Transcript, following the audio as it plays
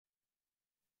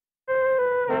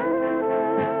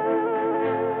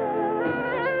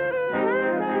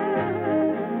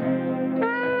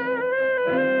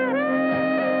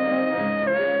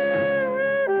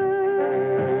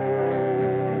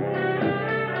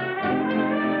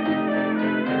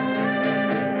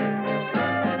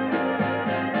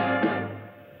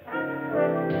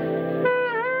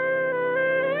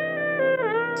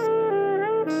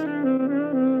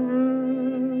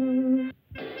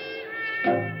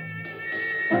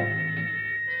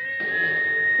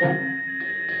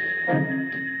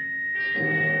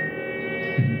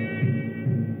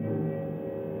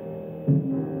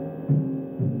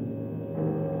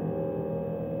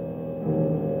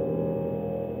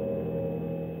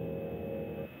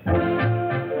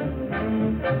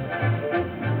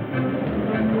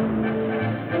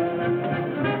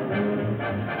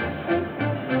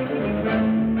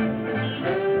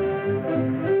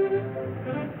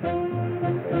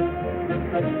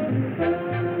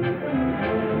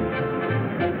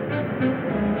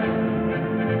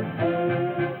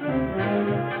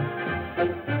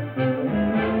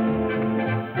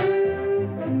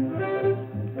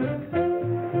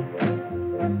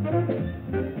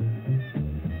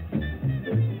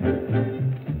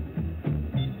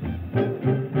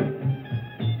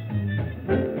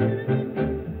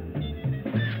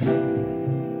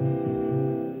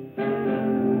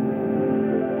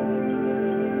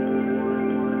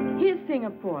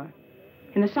Singapore,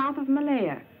 in the south of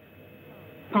Malaya.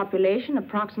 Population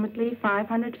approximately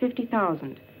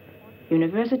 550,000.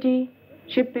 University,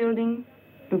 shipbuilding,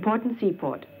 important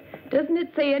seaport. Doesn't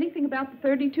it say anything about the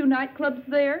 32 nightclubs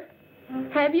there?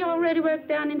 Have you already worked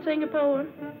down in Singapore?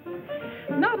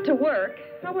 Not to work.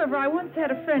 However, I once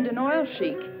had a friend, an oil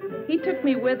sheik. He took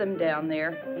me with him down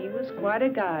there. He was quite a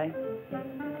guy.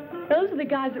 Those are the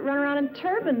guys that run around in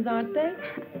turbans, aren't they?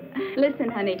 Listen,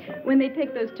 honey, when they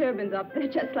take those turbans off, they're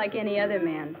just like any other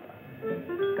man.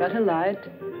 Got a light?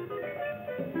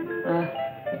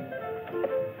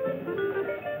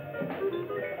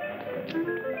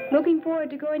 Looking forward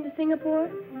to going to Singapore?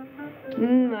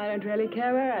 I don't really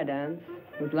care where I dance,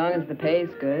 as long as the pay's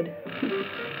good.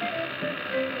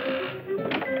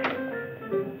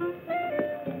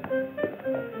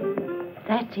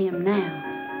 That's him now.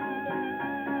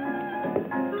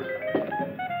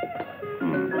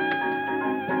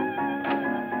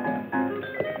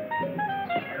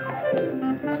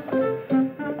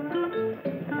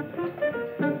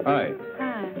 Hi.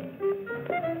 Hi.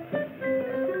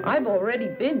 I've already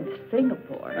been to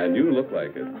Singapore. And you look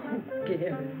like it. Oh,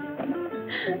 Gary.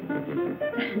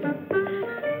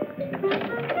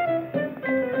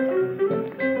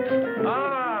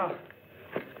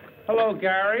 Hello,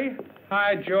 Gary.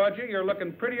 Hi, Georgia. You're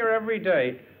looking prettier every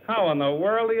day. How in the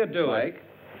world are you doing? Mike?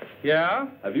 Yeah?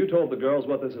 Have you told the girls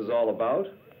what this is all about?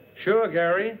 Sure,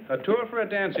 Gary. A tour for a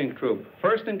dancing troupe.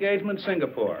 First engagement,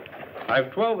 Singapore.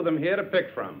 I've 12 of them here to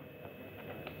pick from.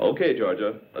 Okay,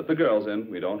 Georgia. Let the girls in.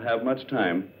 We don't have much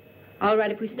time. All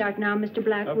right, if we start now, Mr.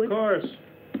 Blackwood? Of course.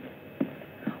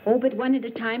 Oh, but one at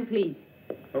a time, please.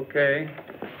 Okay.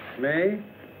 May?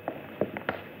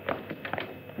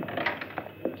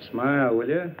 Smile, will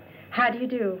you? How do you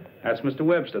do? That's Mr.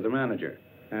 Webster, the manager.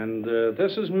 And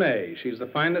this is May. She's the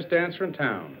finest dancer in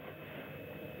town.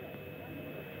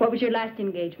 What was your last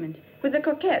engagement? With the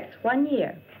Coquettes, 1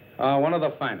 year. One of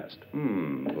the finest.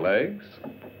 Legs?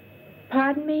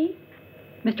 Pardon me?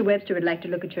 Mr. Webster would like to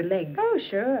look at your legs. Oh,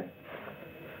 sure.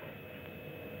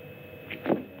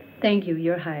 Thank you.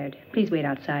 You're hired. Please wait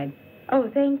outside. Oh,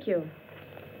 thank you.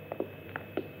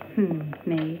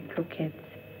 May, Coquettes.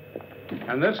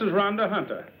 And this is Rhonda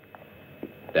Hunter.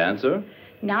 Dancer?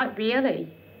 Not really.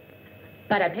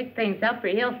 But I picked things up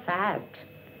real fast.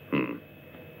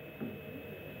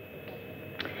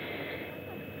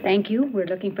 Thank you. We're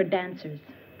looking for dancers.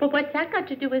 But what's that got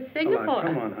to do with Singapore?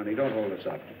 Come on, honey. Don't hold us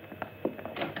up.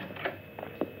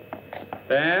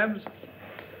 Babs?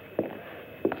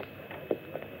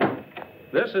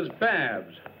 This is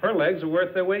Babs. Her legs are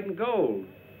worth their weight in gold.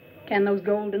 Can those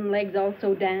golden legs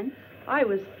also dance? I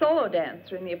was solo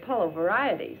dancer in the Apollo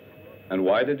Varieties. And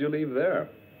why did you leave there?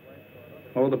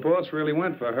 Oh, the boss really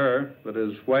went for her, but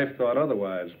his wife thought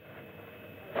otherwise.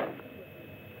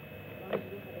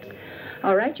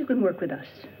 All right, you can work with us,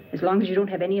 as long as you don't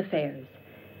have any affairs.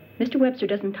 Mr. Webster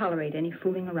doesn't tolerate any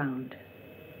fooling around.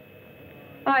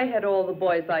 I had all the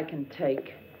boys I can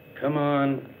take. Come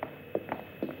on.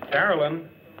 Carolyn.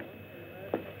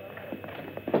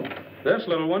 This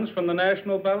little one's from the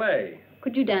National Ballet.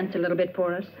 Could you dance a little bit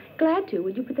for us? Glad to.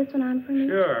 Would you put this one on for me?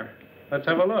 Sure. Let's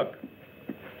have a look.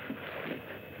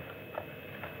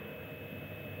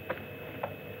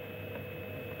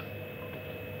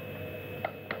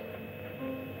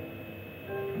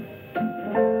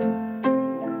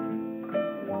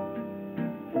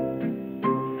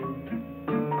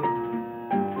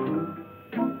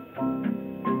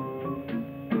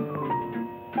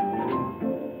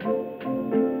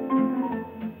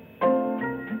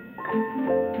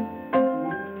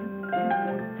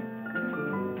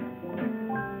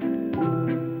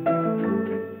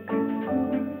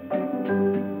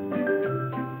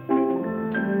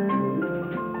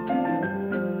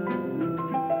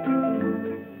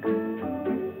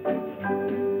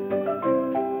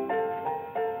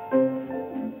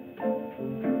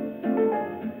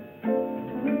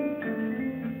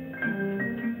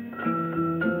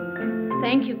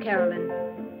 Thank you, Carolyn.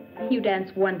 You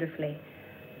dance wonderfully.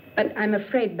 But I'm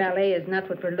afraid ballet is not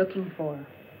what we're looking for.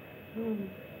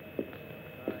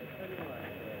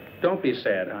 Don't be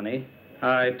sad, honey.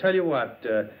 I tell you what,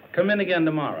 come in again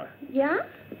tomorrow. Yeah?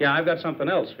 Yeah, I've got something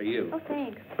else for you. Oh,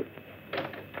 thanks.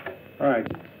 All right.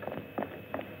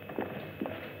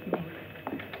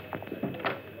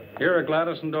 Here are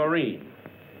Gladys and Doreen.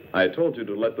 I told you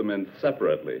to let them in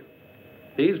separately.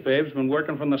 These babes been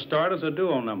working from the start as a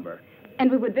duo number. And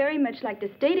we would very much like to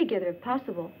stay together if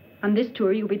possible. On this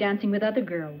tour, you'll be dancing with other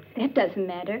girls. That doesn't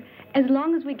matter, as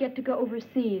long as we get to go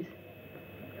overseas.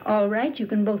 All right, you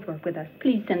can both work with us.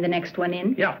 Please send the next one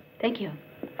in. Yeah. Thank you.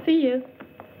 See you.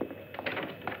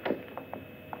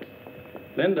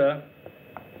 Linda.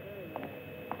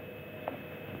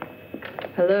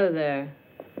 Hello there.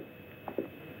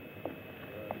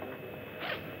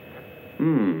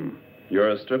 You're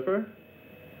a stripper?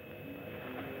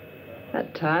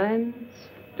 At times.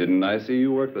 Didn't I see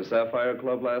you work the Sapphire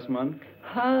Club last month?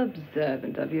 How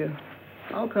observant of you.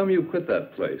 How come you quit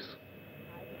that place?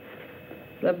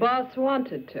 The boss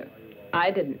wanted to.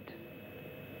 I didn't.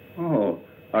 Oh,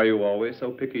 are you always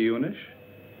so picayunish?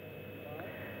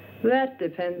 That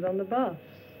depends on the boss.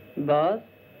 Boss,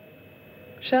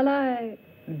 shall I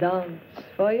dance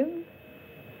for you?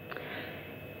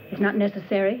 It's not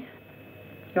necessary.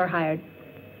 You're hired.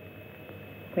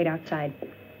 Wait outside.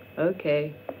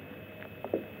 Okay.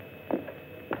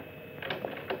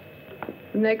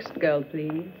 The next girl,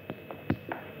 please.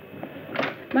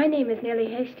 My name is Nellie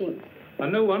Hastings. A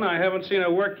new one. I haven't seen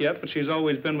her work yet, but she's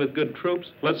always been with good troops.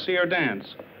 Let's see her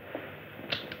dance.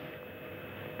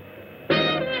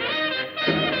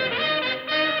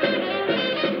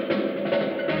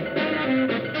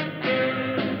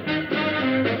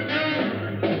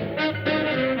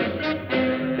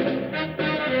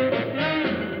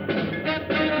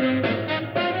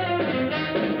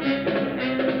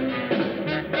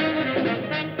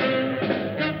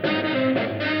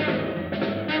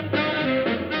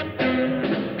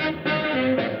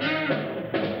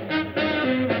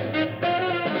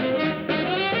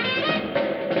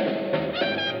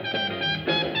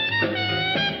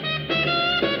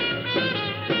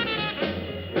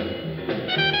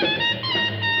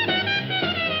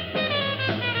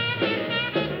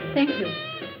 Thank you.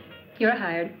 You're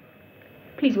hired.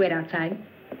 Please wait outside.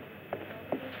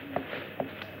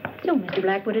 So, Mr.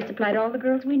 Blackwood has supplied all the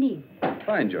girls we need.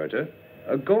 Fine, Georgia.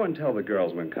 Go and tell the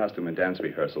girls when costume and dance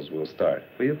rehearsals will start.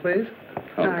 Will you, please?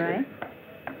 All right.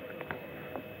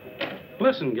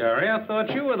 Listen, Gary, I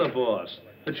thought you were the boss.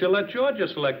 That you let Georgia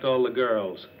select all the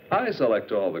girls. I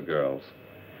select all the girls.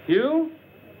 You?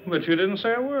 But you didn't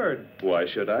say a word. Why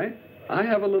should I? I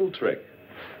have a little trick.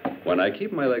 When I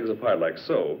keep my legs apart like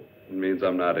so, it means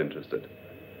I'm not interested.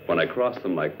 When I cross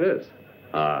them like this,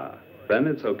 then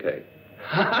it's okay.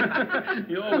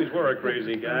 You always were a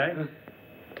crazy guy.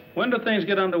 When do things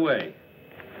get underway?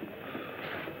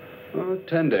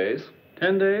 10 days.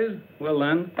 10 days? Well,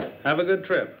 then, have a good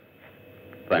trip.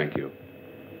 Thank you.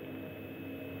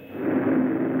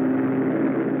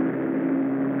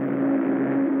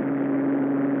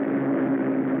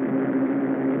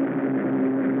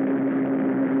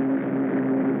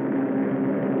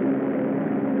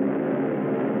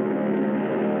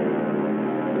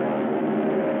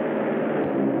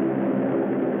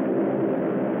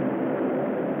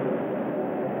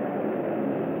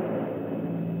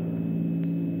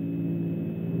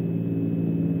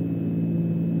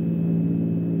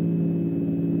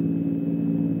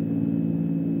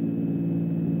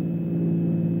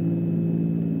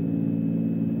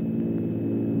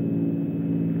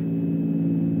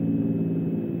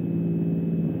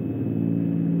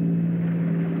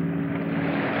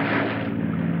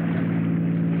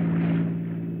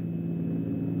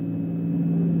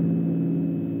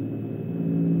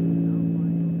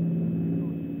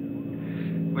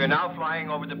 We're now flying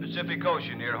over the Pacific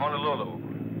Ocean near Honolulu.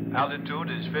 Altitude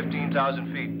is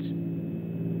 15,000 feet.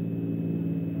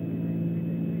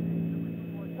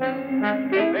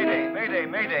 Mayday, mayday,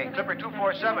 mayday. Clipper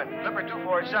 247, Clipper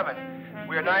 247.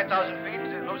 We are 9,000 feet,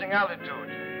 losing altitude.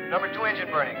 Number 2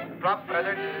 engine burning. Prop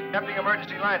feathered, attempting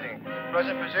emergency landing.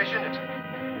 Present position, it's...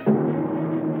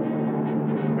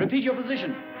 Repeat your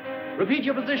position. Repeat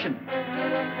your position.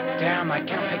 Damn, I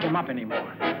can't pick him up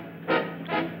anymore.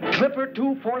 Clipper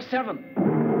 247.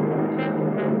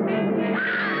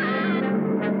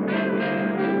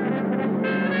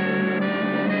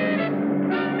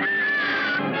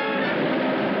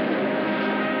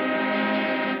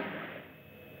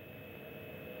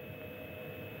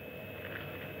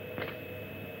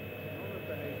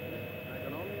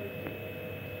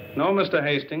 No, Mr.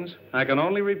 Hastings, I can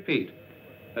only repeat.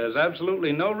 There's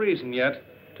absolutely no reason yet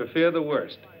to fear the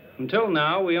worst. Until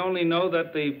now, we only know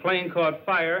that the plane caught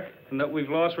fire and that we've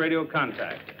lost radio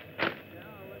contact.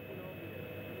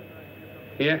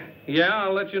 Yeah,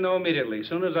 I'll let you know immediately, as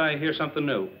soon as I hear something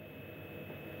new.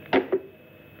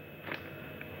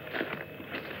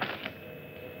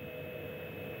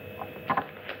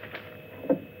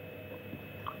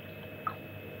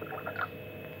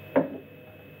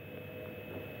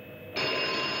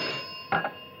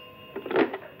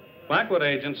 Blackwood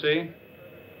Agency.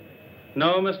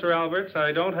 No, Mr. Alberts,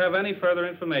 I don't have any further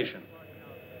information.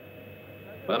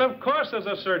 But of course there's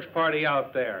a search party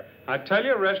out there. I tell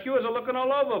you, rescuers are looking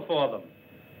all over for them.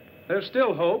 There's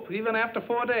still hope, even after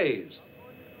 4 days.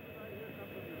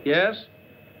 Yes?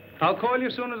 I'll call you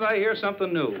as soon as I hear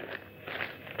something new.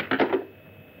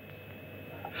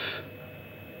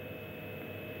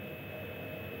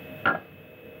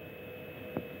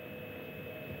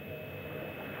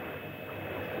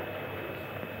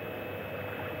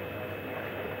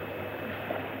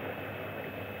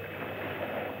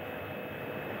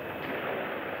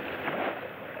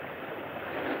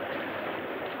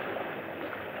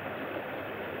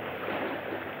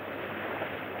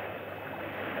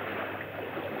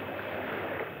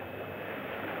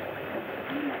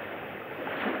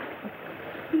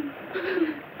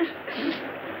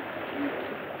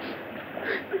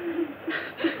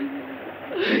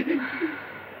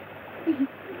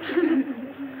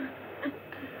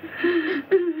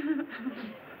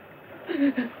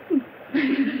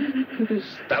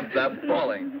 Stop that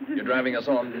bawling. You're driving us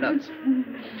all nuts.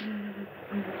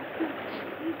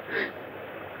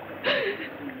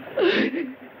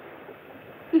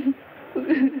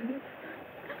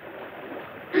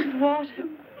 Water.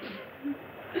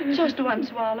 Just one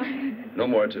swallow. No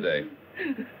more today.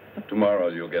 Tomorrow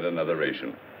you'll get another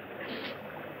ration.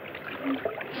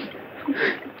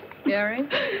 Gary,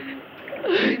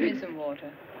 give me some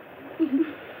water.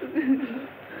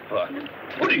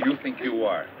 What do you think you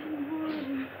are?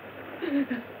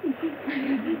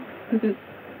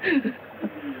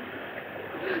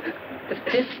 The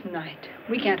fifth night.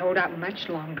 We can't hold out much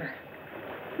longer.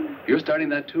 You're starting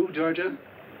that too, Georgia?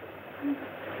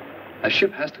 A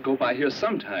ship has to go by here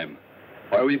sometime,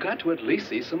 or we've got to at least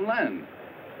see some land.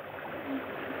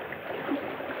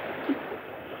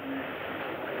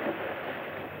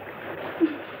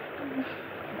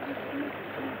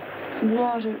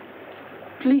 Water.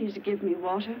 Please give me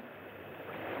water.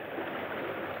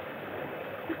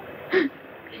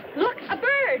 Look, a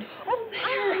bird. Oh,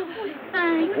 there.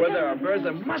 Thanks. Where there are birds,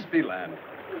 there must be land.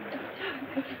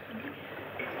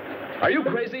 Are you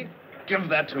crazy? Give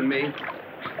that to me.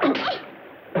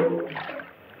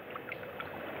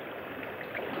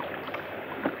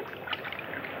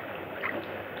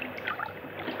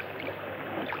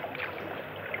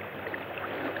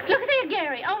 Look there,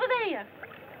 Gary, over there.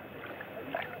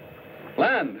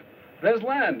 Land. There's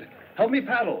land. Help me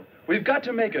paddle. We've got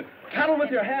to make it. Paddle with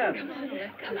your hands. Come on.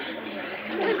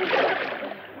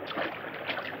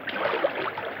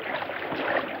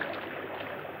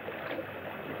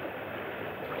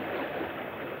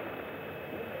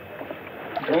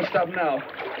 Don't stop now.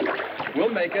 We'll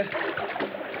make it.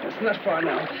 It's not far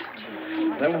now.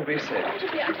 Then we'll be safe.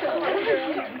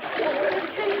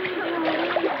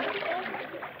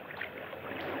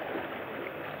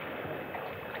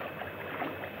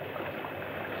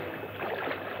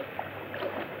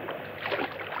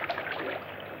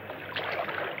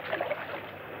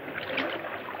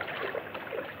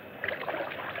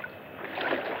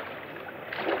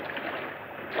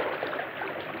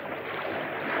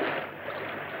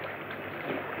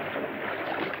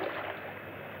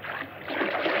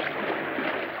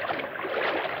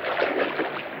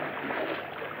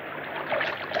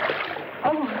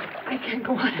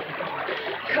 Go on.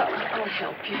 Come, I'll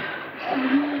help you.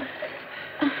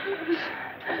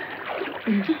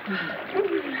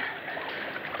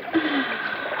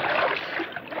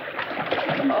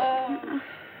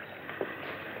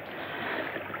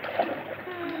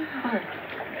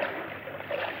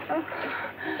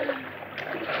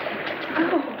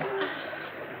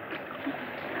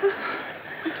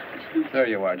 There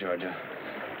you are, Georgia.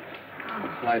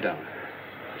 Lie down.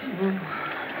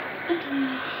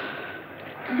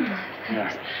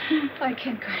 Thanks. I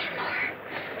can't go anymore.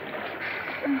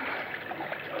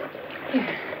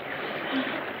 Here.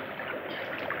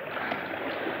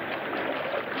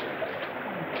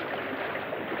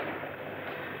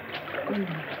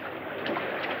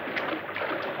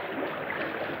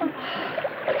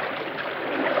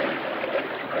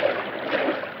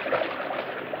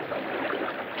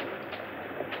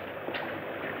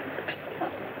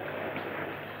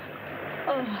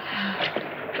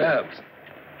 Babs.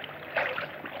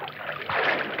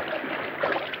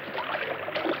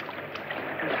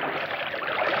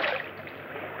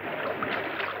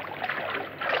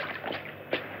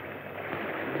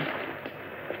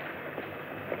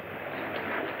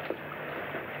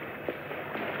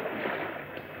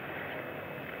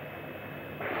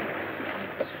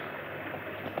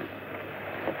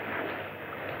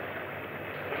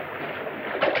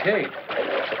 Kate.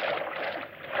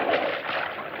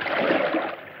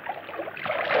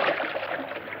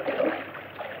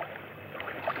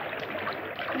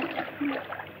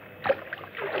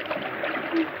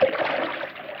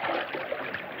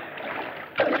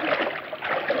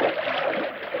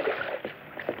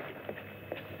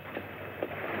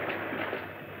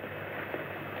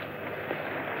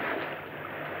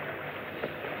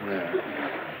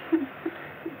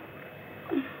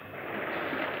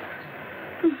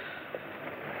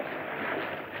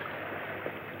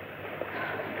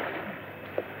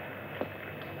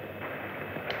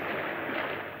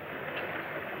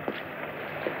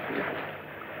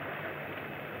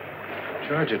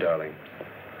 Georgia, darling.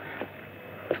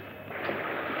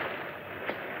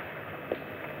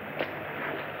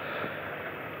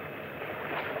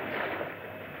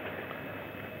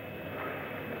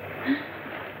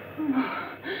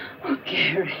 Oh,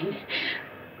 Gary.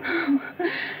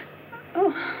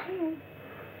 Oh,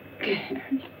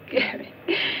 Gary.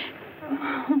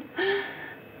 Oh.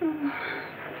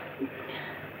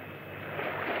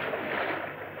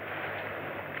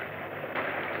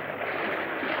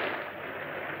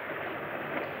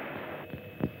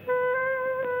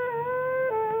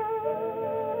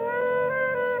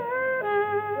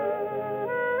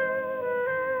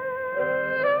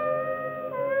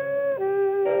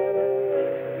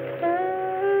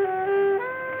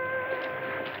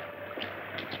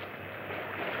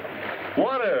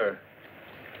 Water!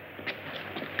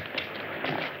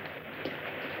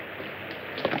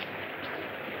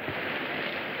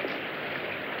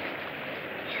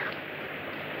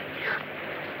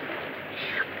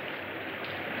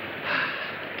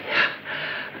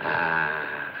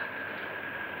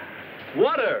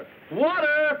 Water!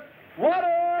 Water!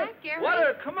 Water!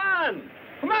 Water! Come on!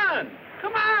 Come on!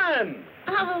 Come on!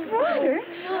 Oh, water?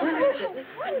 Oh,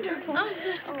 wonderful. Come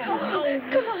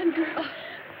on, girl.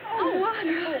 Oh,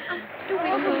 water.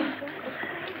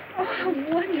 Oh,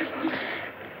 wonderful.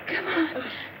 Come on.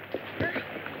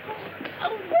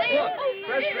 Oh, there Look,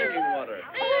 fresh drinking water.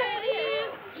 There it is.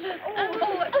 Oh,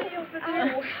 it's way over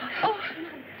there. Oh,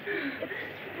 it's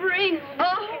spring. Oh.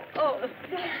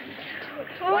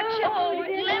 Watch it. Oh,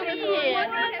 it's living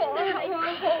wonderful.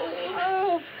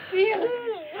 Oh, feel it.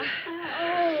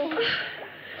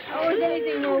 Oh, is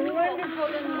anything more wonderful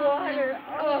than water?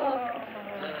 Oh.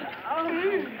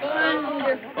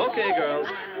 Wonderful. Okay, girls,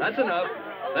 that's enough.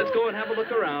 Let's go and have a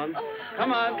look around.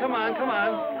 Come on, come on, come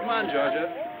on. Come on, Georgia.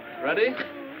 Ready?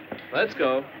 Let's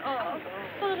go.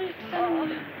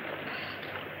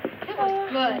 It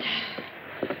was good.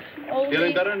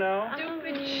 Feeling better now?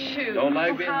 Stupid shoe. Don't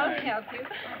lag I'll behind. help you.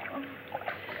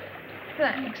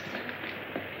 Thanks.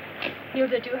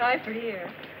 Yours are too high for here.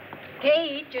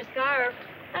 Kate, your scarf.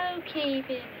 Oh, keep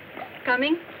it.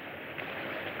 Coming?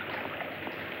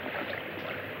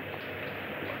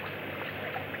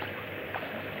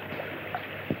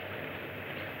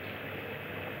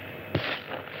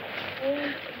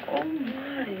 Oh,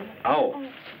 my. Ow.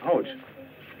 Ouch.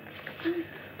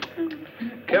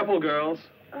 Careful, girls.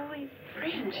 Oh, he's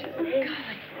French. Oh,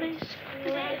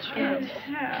 God.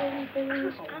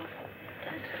 Please.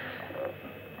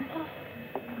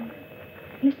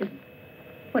 Listen.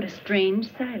 What a strange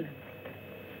silence.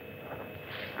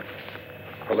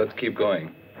 Well, let's keep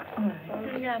going. All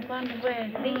right. Yeah, I wonder where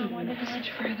it leads. I wonder how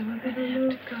much further we're going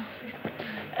to go.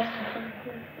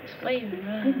 It's way to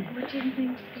run. What do you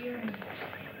think's here?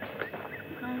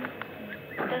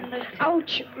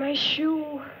 Ouch, my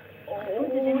shoe.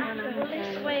 Oh,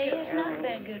 this way is not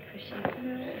that good for shoes.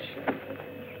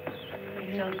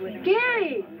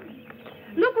 Gary!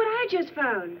 Look what I just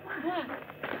found.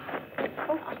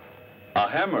 What? A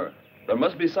hammer. There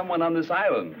must be someone on this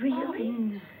island.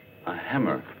 Really? A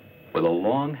hammer with a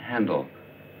long handle.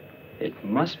 It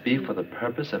must be for the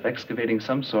purpose of excavating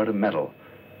some sort of metal.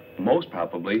 Most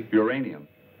probably uranium.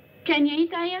 Can you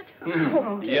eat that yet?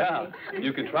 Yeah,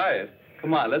 you can try it.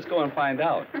 Come on, let's go and find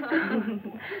out.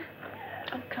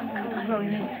 Oh, come on.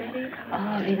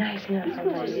 Oh, be nice enough. I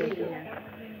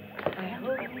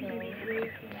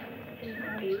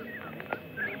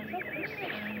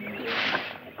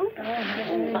hope so.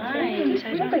 Fine. I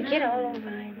don't get all over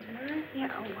mine.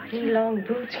 These long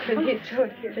boots could get sore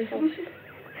here.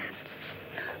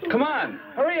 Come on,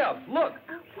 hurry up. Look.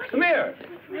 Come here.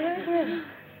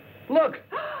 Look,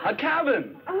 a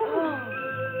cabin.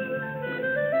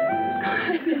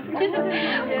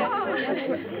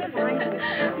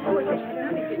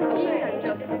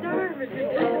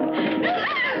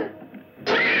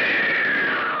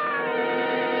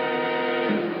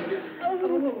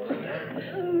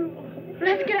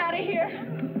 Let's get out of here.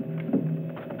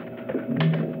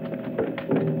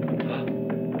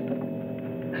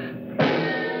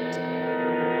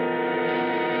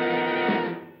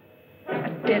 A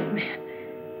dead man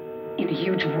in a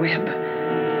huge web.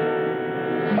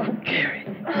 Oh, Gary.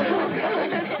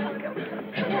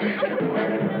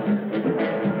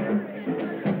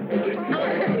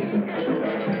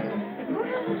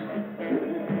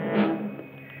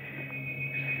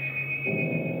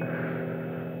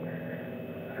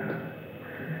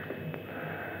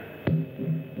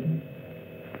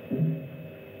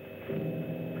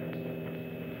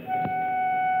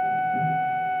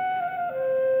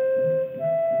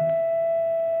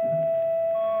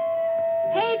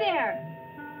 Hey there!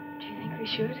 Do you think we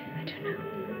should? I don't know.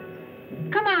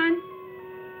 Come on.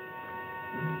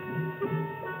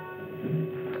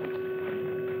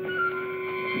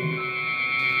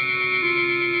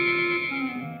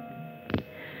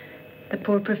 The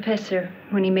poor professor,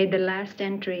 when he made the last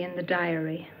entry in the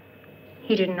diary,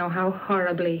 he didn't know how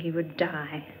horribly he would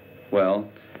die. Well,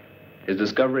 his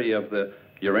discovery of the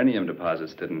uranium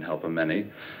deposits didn't help him any,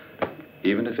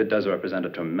 even if it does represent a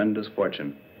tremendous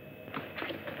fortune.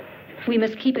 We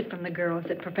must keep it from the girls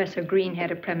that Professor Green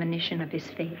had a premonition of his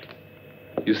fate.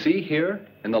 You see here,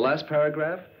 in the last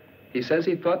paragraph, he says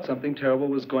he thought something terrible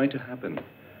was going to happen.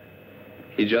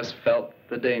 He just felt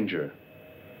the danger.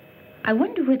 I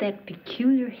wonder where that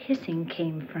peculiar hissing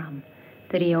came from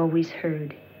that he always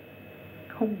heard.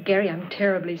 Oh, Gary, I'm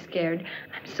terribly scared.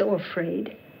 I'm so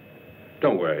afraid.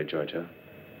 Don't worry, Georgia.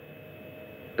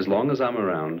 As long as I'm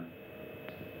around,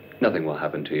 nothing will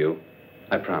happen to you.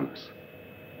 I promise.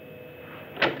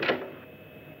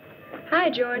 Hi,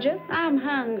 Georgia. I'm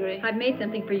hungry. I've made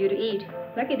something for you to eat.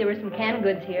 Lucky there were some canned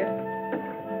goods here.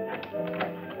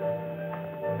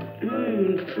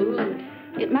 Food.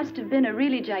 It must have been a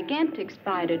really gigantic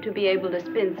spider to be able to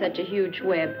spin such a huge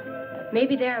web.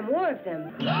 Maybe there are more of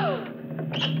them.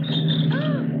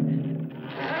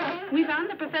 We found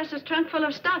the professor's trunk full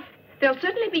of stuff. They'll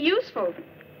certainly be useful.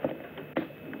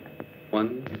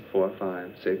 1, 4,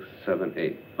 5, 6, 7,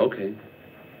 8. Okay.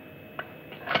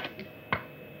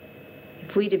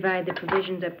 If we divide the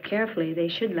provisions up carefully, they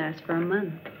should last for a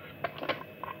month.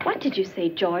 What did you say,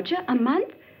 Georgia? A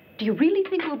month? Do you really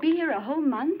think we'll be here a whole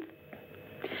month?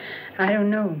 I don't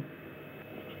know.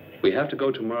 We have to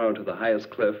go tomorrow to the highest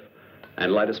cliff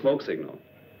and light a smoke signal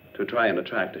to try and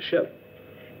attract a ship.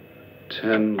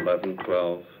 10, 11,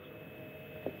 12.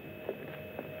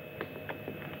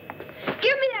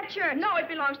 Give me that shirt. No, it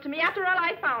belongs to me. After all,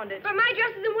 I found it. But my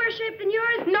dress is in worse shape than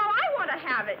yours. No, I want to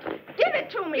have it. Give it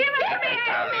to me. Give it to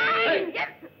me. Hey.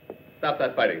 Stop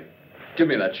that fighting. Give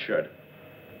me that shirt.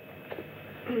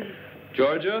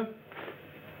 Georgia?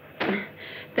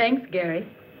 Thanks, Gary.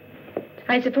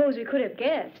 I suppose we could have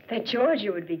guessed that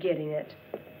Georgia would be getting it.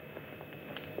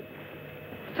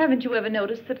 Haven't you ever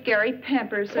noticed that Gary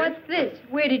pampers her? What's this?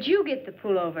 Where did you get the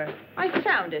pullover? I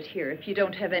found it here, if you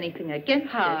don't have anything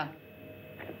against it.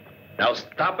 Now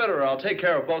stop it or I'll take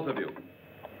care of both of you.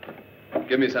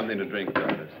 Give me something to drink,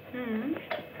 Jarvis.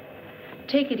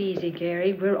 Take it easy,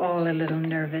 Gary. We're all a little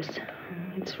nervous.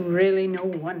 It's really no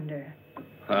wonder.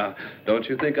 Don't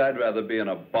you think I'd rather be in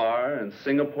a bar in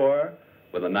Singapore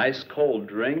with a nice cold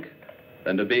drink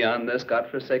than to be on this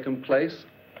godforsaken place?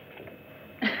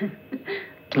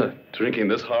 Drinking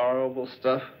this horrible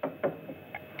stuff?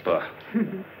 Bah.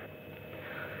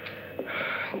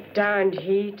 Darned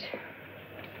heat.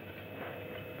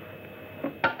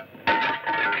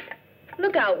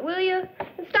 Look out, will you?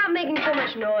 And stop making so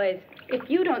much noise. If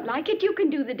you don't like it, you can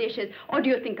do the dishes. Or do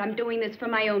you think I'm doing this for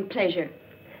my own pleasure?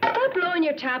 Stop blowing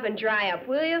your top and dry up,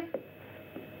 will you?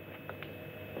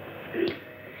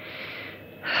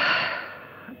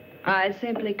 I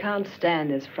simply can't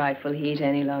stand this frightful heat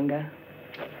any longer.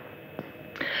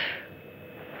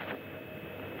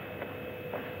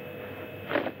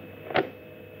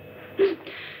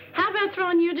 How about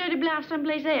throwing your dirty blouse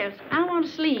someplace else? I want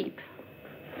to sleep.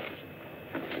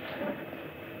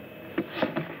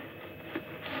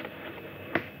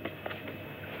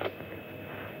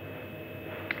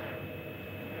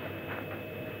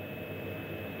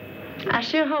 I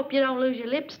sure hope you don't lose your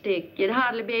lipstick. You'd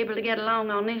hardly be able to get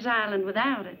along on this island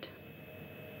without it.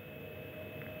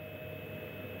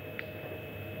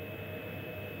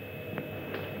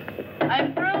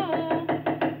 I'm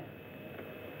through.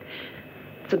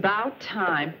 It's about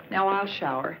time. Now I'll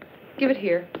shower. Give it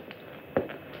here.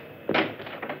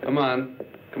 Come on.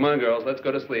 Come on, girls. Let's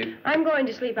go to sleep. I'm going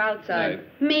to sleep outside.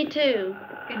 Night. Me too.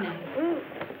 Good night.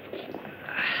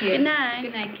 Here. Good night.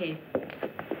 Good night, Kate.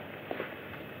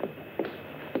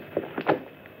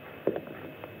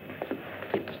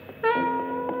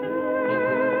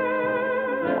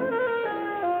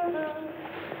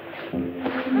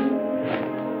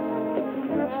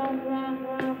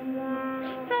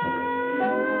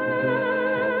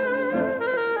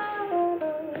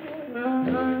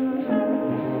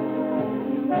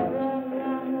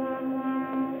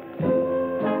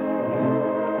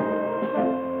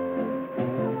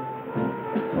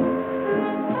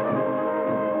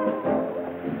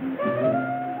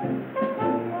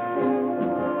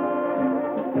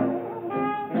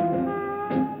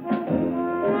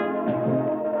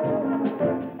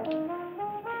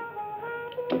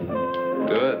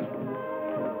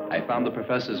 The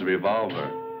professor's revolver.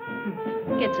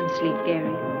 Get some sleep,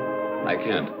 Gary. I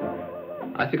can't.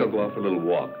 I think I'll go out for a little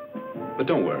walk. But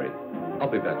don't worry. I'll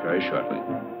be back very shortly.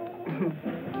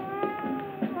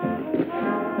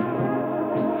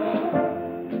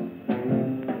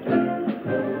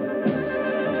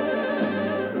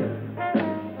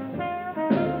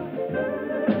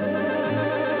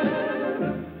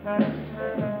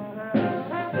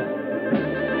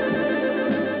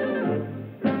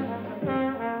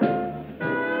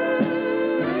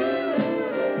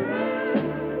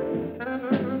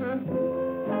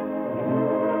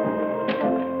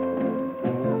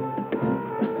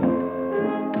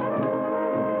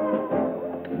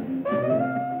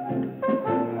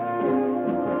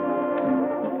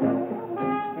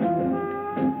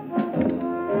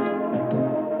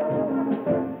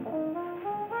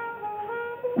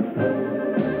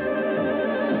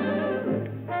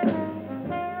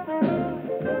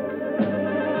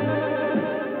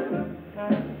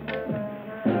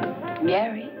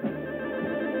 Gary?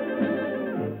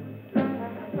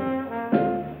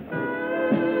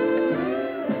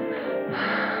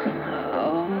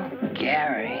 Oh,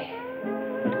 Gary.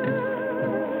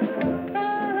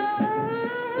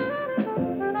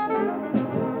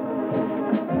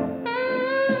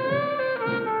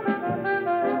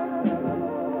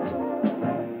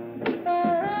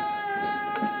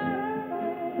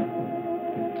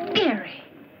 Gary.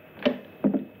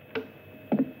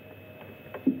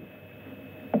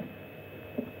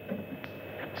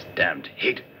 Damned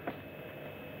heat.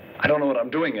 I don't know what I'm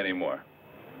doing anymore.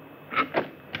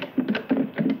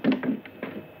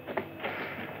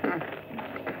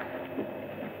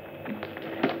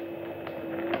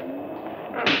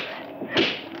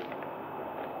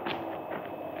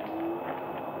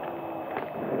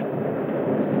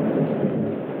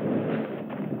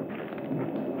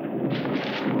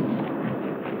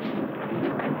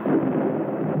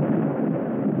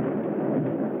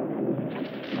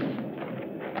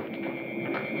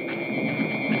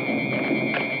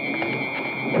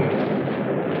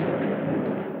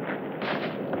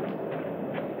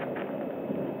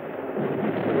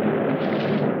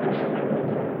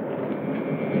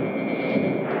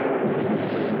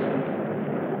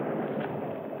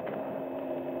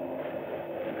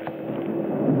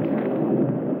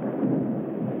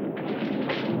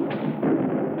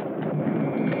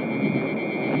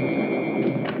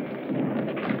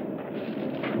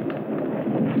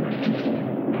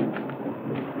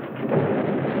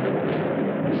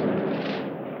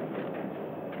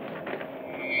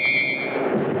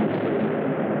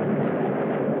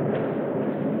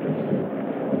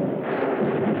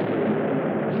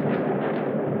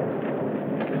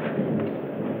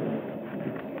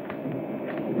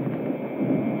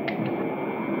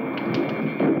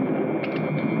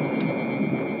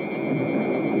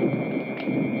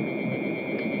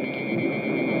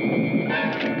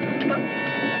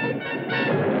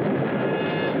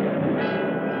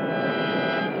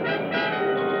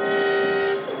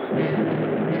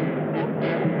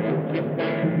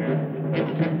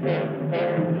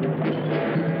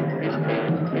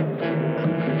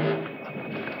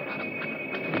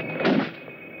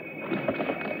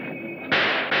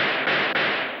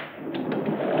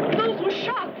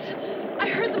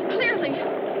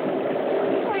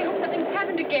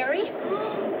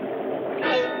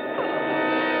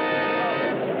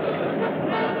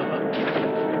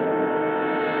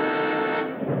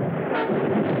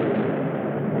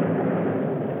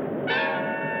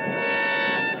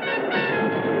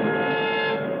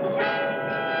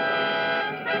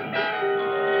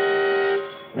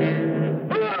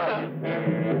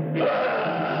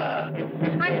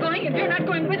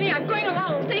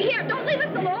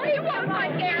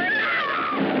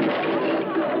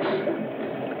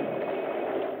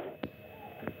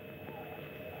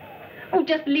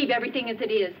 Just leave everything as it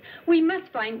is. We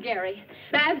must find Gary.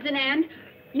 Babs and Ann,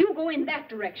 you go in that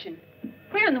direction.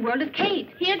 Where in the world is Kate?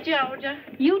 Here, Georgia.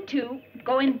 You two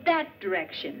go in that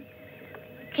direction.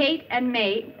 Kate and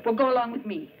May will go along with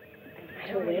me.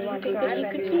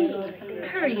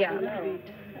 Hurry up.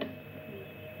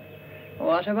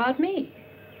 What about me?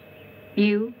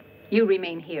 You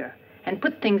remain here and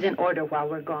put things in order while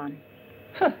we're gone.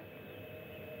 Huh.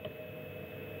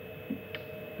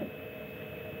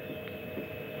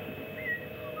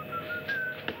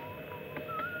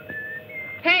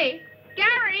 Hey,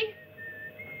 Gary!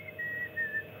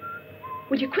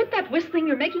 Would you quit that whistling?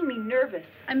 You're making me nervous.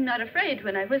 I'm not afraid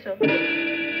when I whistle.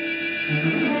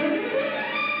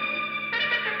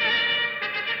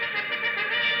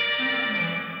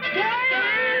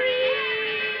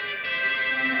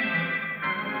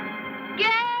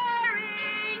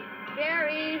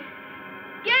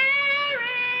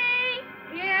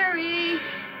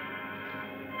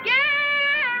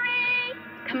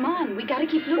 got to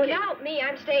keep looking. Without me,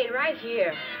 I'm staying right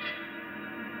here.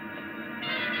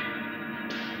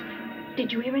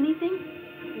 Did you hear anything?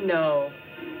 No.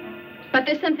 But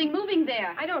there's something moving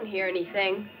there. I don't hear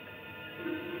anything.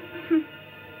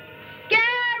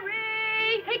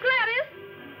 Gary! Hey, Gladys!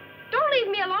 Don't leave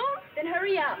me alone. Then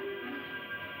hurry up.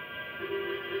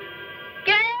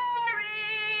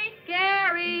 Gary!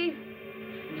 Gary!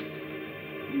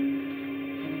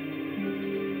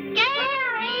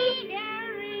 Gary!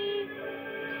 Gary!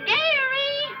 Gary!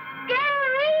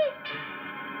 Gary!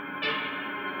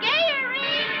 Gary!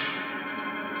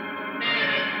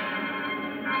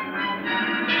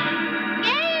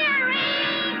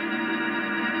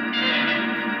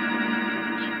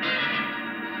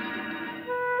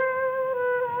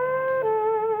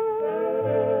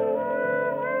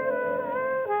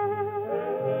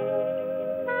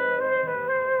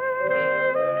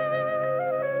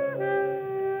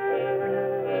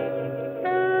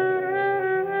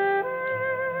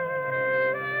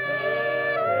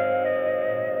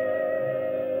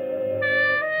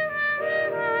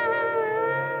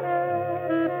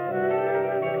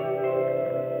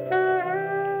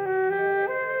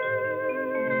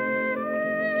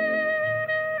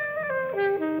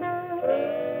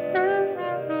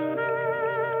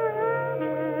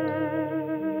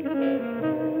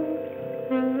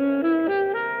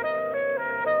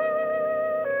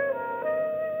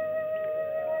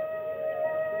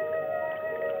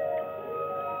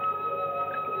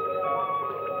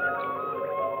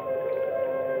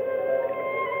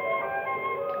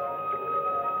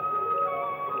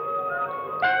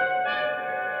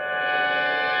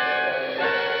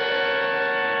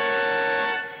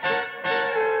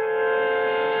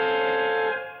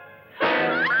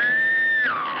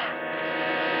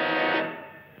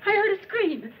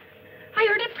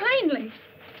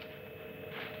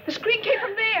 The scream came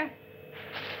from there.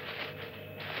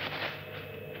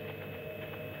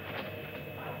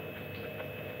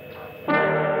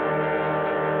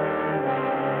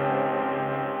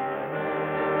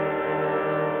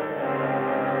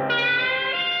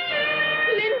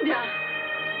 Linda.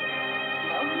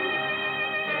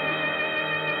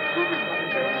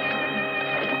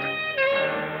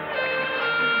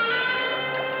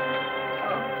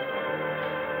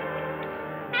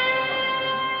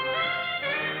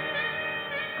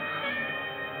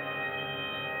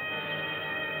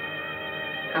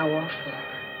 How awful.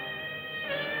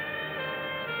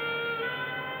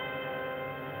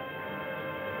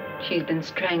 She's been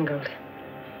strangled.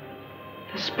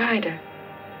 The spider.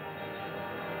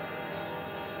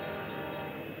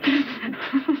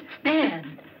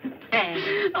 Anne.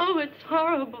 Anne. Oh, it's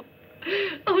horrible.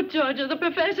 Oh, Georgia, the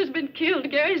professor's been killed.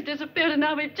 Gary's disappeared, and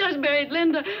now we've just buried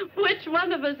Linda. Which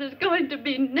one of us is going to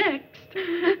be next?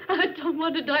 I don't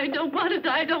want to die. I don't want to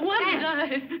die. I don't want to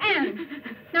die. Anne,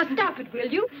 now stop it, will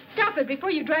you? Stop it before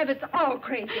you drive us all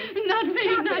crazy. Not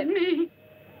me, not me.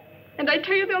 And I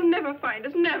tell you, they'll never find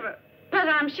us, never. But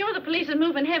I'm sure the police are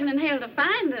moving heaven and hell to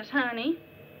find us, honey.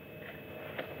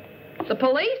 The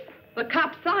police? The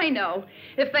cops I know.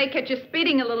 If they catch you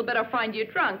speeding a little bit or find you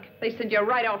drunk, they send you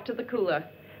right off to the cooler.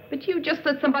 But you just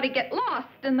let somebody get lost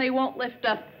and they won't lift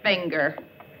a finger.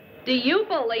 Do you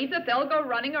believe that they'll go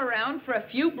running around for a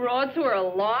few broads who are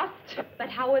lost? But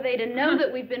how are they to know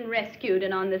that we've been rescued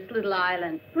and on this little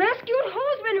island? Rescued?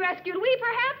 Who's been rescued? We,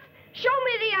 perhaps? Show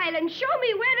me the island. Show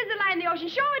me where does it lie in the ocean.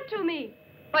 Show it to me.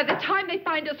 By the time they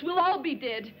find us, we'll all be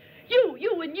dead. You,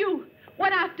 and you.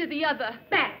 One after the other.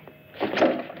 Back.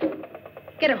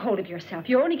 Get a hold of yourself.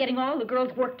 You're only getting all the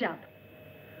girls worked up.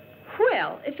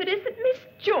 Well, if it isn't Miss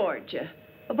Georgia,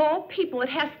 of all people, it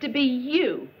has to be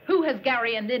you. Who has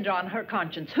Gary and Linda on her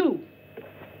conscience? Who?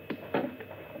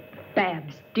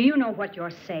 Babs, do you know what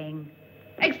you're saying?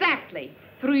 Exactly.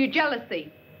 Through your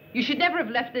jealousy. You should never have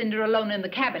left Linda alone in the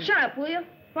cabin. Shut up, will you?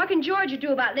 What can Georgia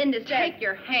do about Linda's death? Take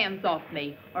your hands off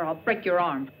me, or I'll break your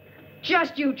arm.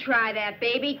 Just you try that,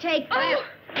 baby. Take that.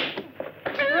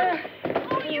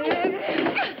 You.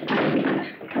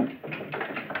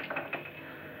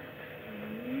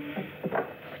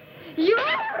 You.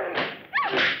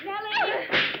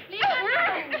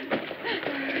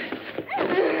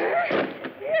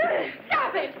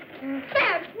 Stop it.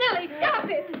 Babs, Nellie, stop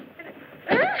it.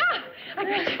 I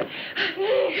got you.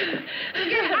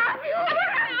 Get off.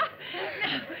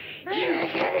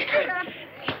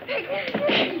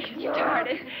 You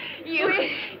started. You.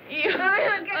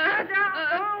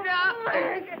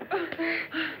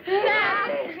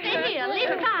 Stay here. Leave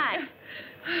aside.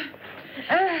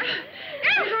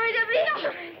 You're going to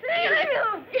be...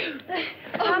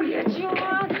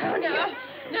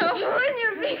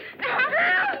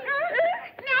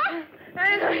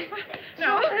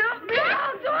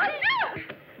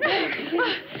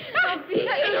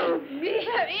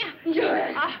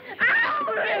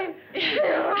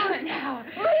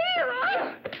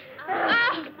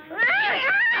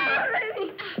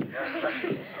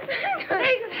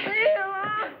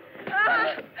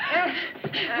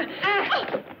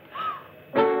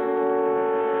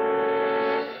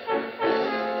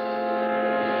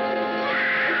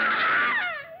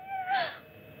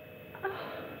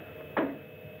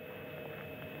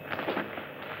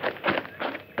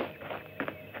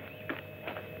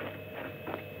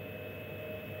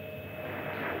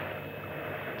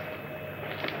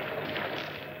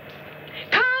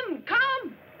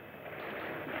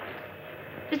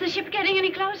 the ship getting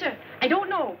any closer? I don't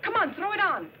know. Come on, throw it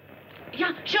on.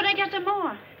 Yeah, should I get some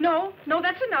more? No,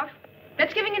 that's enough.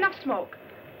 That's giving enough smoke.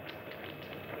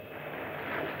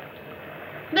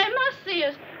 They must see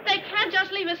us. They can't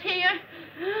just leave us here.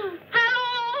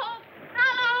 Hello!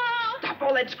 Hello! Stop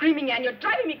all that screaming, Ann. You're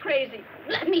driving me crazy.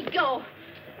 Let me go.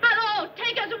 Hello!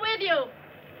 Take us with you.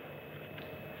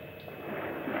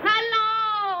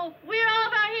 Hello! We're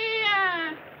over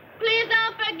here. Please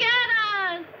don't forget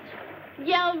us.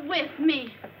 Yell with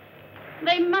me.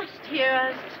 They must hear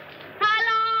us.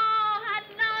 Hello!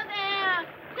 Hello there!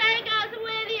 Take us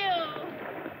with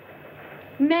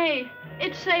you. May,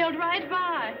 it sailed right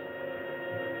by.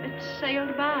 It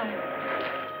sailed by.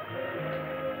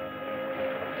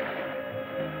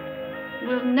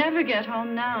 We'll never get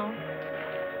home now.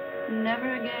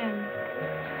 Never again.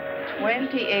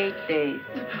 28 days.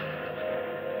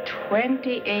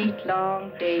 28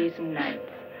 long days and nights.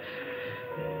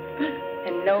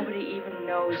 And nobody even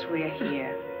knows we're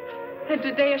here. And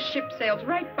today a ship sails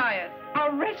right by us.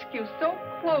 Our rescue so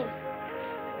close.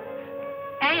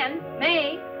 Ann,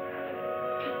 May.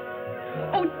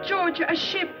 Oh, Georgia, a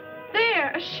ship.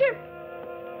 There, a ship.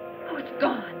 Oh, it's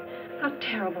gone. How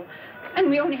terrible. And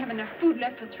we only have enough food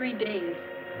left for 3 days.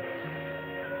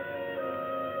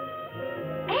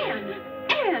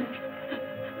 Ann!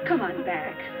 Come on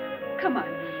back. Come on.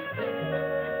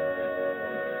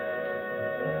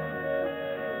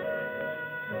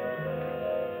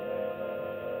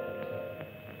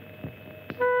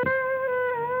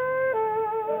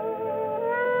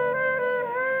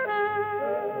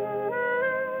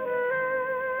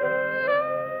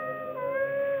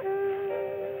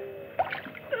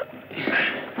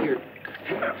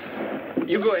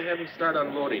 You go ahead and start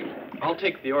unloading. I'll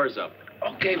take the oars up.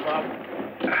 Okay, Bob.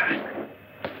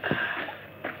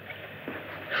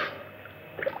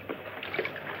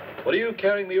 What are you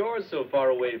carrying the oars so far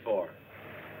away for?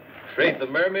 Afraid the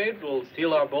mermaids will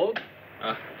steal our boat?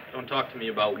 Don't talk to me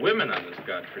about women on this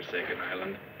godforsaken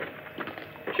island.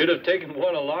 Should have taken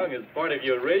one along as part of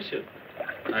your ration.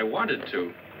 I wanted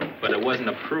to, but it wasn't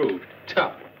approved.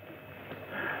 Tough.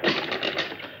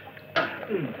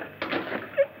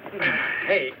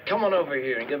 Hey, come on over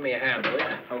here and give me a hand, will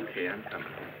you? Okay, I'm coming.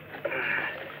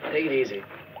 Take it easy.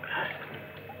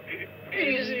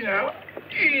 Easy now.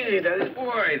 Easy, that is.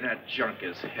 Boy, that junk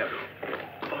is heavy.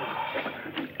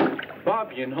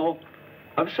 Bob, you know,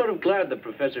 I'm sort of glad the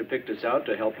professor picked us out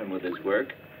to help him with his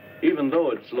work, even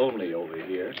though it's lonely over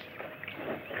here.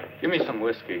 Give me some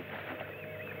whiskey.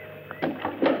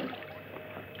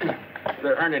 If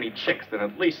there aren't any chicks, then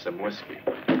at least some whiskey.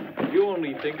 You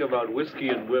only think about whiskey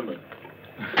and women.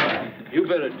 You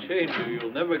better change or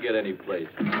you'll never get any place.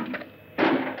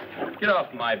 Get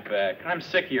off my back. I'm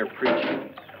sick of your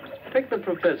preaching. Take the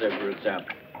professor, for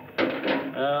example.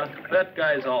 That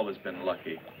guy's always been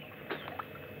lucky.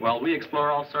 While we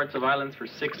explore all sorts of islands for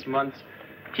 6 months,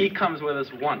 he comes with us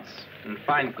once and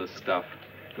finds the stuff.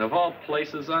 And of all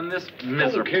places on this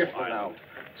miserable... Oh, careful now.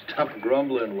 Stop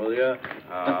grumbling, will you?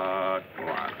 Go on.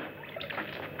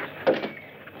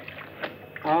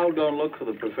 I'll go and look for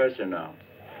the professor now.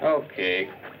 Okay.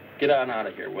 Get on out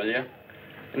of here, will you?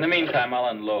 In the meantime, I'll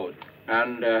unload.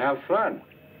 And have fun.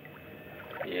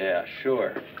 Yeah,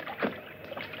 sure.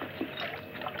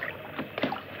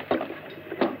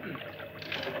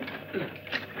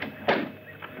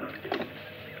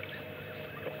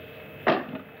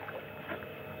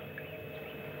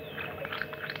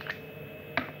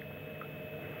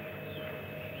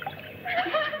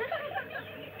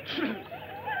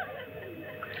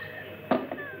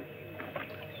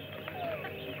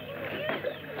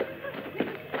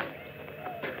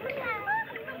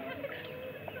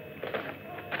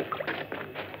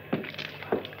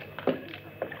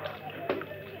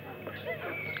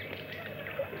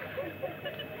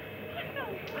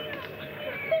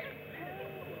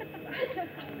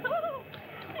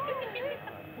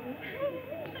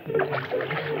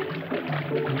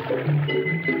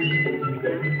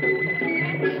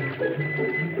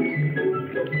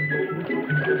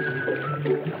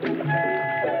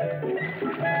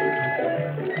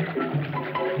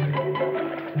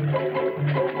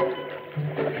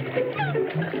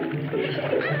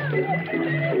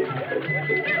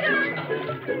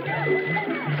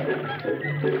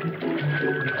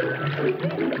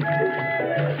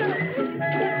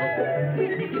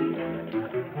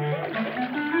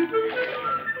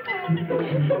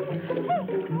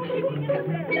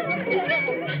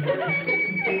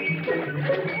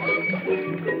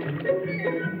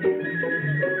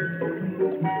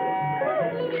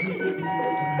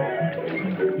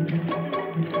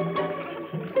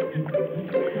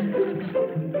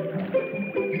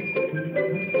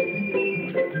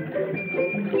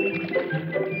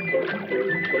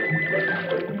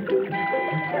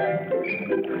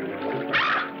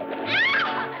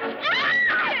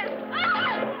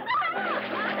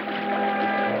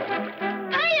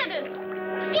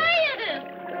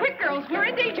 Quick, girls, we're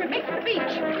in danger. Make for the beach. We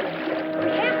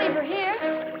can't leave her here.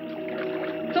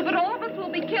 So that all of us will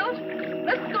be killed?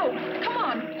 Let's go. Come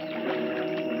on.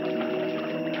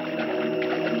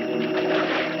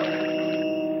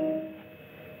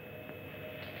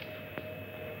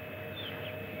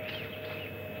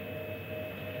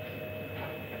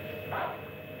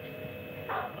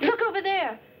 Look over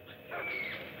there.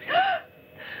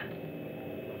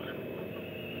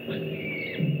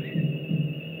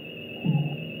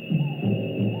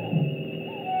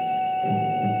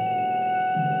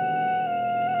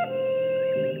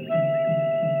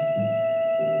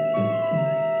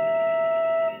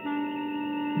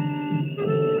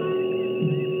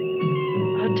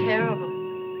 How terrible.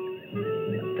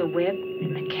 The web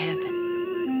in the cabin.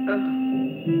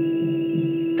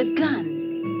 The gun.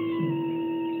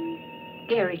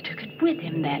 Gary took it with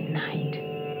him that night.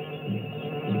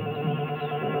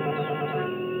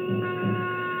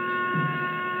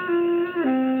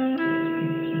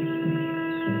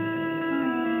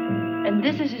 And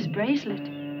this is his bracelet.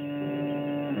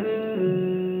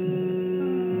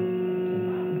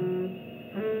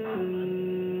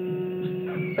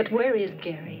 But where is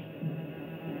Gary?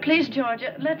 Please,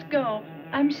 Georgia, let's go.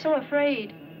 I'm so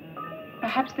afraid.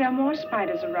 Perhaps there are more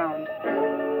spiders around.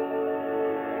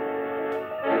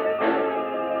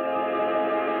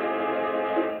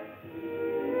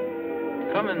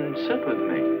 Come and sit with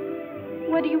me.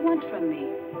 What do you want from me?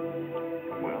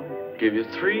 Well, give you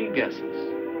 3 guesses.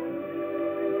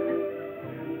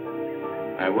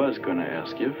 I was going to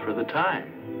ask you for the time.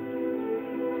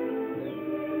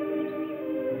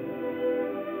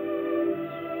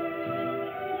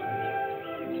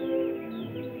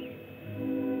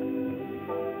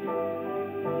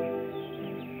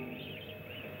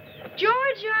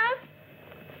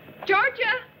 Georgia!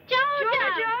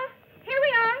 Here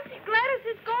we are. Gladys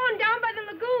is gone down by the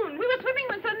lagoon. We were swimming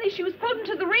when suddenly she was pulled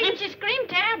into the reef. And she screamed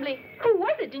terribly. Who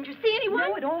was it? Didn't you see anyone?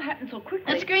 No, it all happened so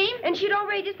quickly. A scream? And she'd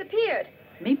already disappeared.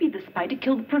 Maybe the spider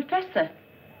killed the professor.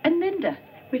 And Linda.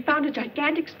 We found a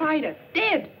gigantic spider,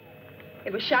 dead.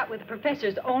 It was shot with the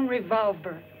professor's own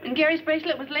revolver. And Gary's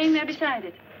bracelet was laying there beside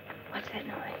it. What's that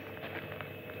noise?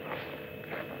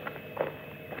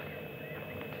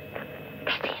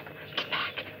 That's him. Get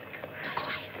back.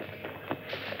 Quiet.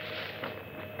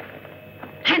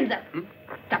 Hands up.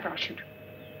 Stop or I'll shoot.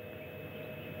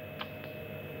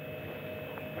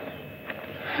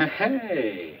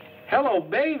 Hey. Hello,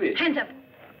 baby. Hands up.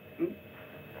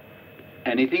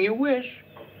 Anything you wish.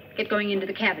 Get going into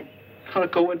the cabin. What a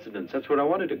coincidence. That's where I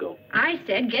wanted to go. I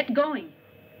said get going.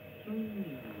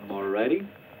 All righty.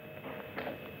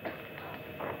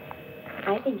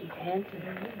 I think he's handsome.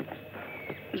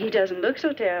 He doesn't look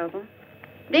so terrible.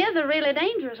 They're the really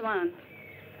dangerous ones.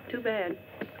 Too bad.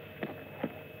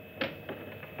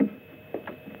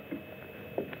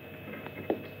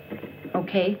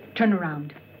 Okay, turn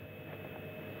around.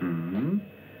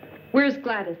 Where's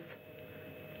Gladys?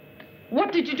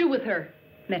 What did you do with her?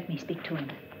 Let me speak to him.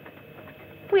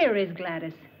 Where is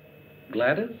Gladys?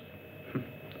 Gladys?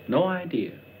 No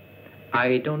idea.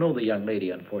 I don't know the young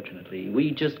lady, unfortunately.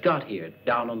 We just got here,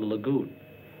 down on the lagoon.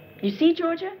 You see,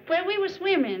 Georgia? Where we were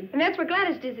swimming. And that's where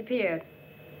Gladys disappeared.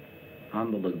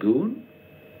 On the lagoon?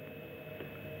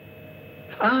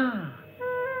 Ah.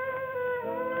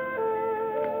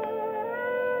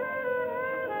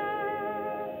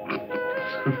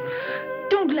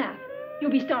 Don't laugh.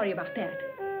 You'll be sorry about that.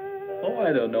 Oh,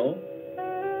 I don't know.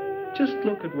 Just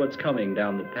look at what's coming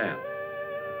down the path.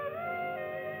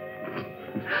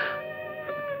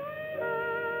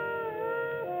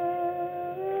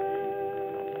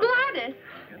 Gladys!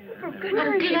 Oh,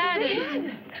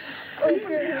 Gladys!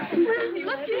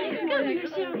 Look, you're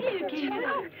so here,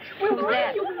 Where was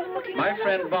that? My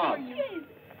friend Bob.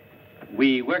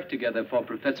 We work together for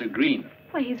Professor Green.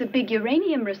 Why, he's a big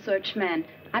uranium research man.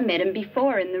 I met him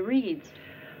before in the reeds.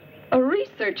 A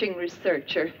researching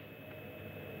researcher.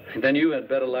 Then you had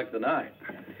better luck than I.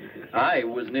 I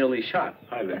was nearly shot.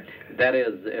 Hi there. That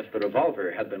is, if the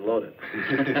revolver had been loaded.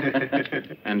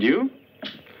 And you?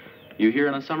 You here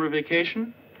on a summer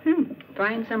vacation?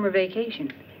 Fine summer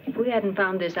vacation. If we hadn't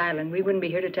found this island, we wouldn't be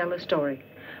here to tell the story.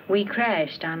 We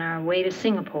crashed on our way to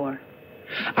Singapore.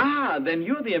 Ah, then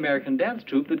you're the American dance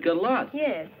troupe that got lost.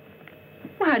 Yes.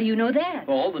 Well, how do you know that?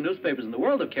 Well, all the newspapers in the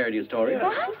world have carried your story.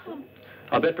 What?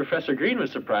 I'll bet Professor Green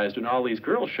was surprised when all these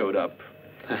girls showed up.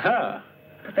 Ha-ha.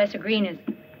 Professor Green is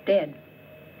dead.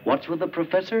 What's with the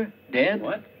professor? Dead?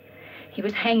 What? He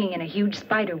was hanging in a huge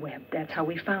spider web. That's how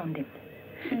we found him.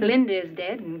 Linda is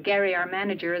dead, and Gary, our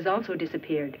manager, has also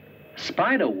disappeared.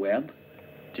 Spider web?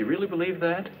 Do you really believe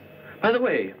that? By the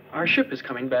way, our ship is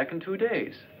coming back in 2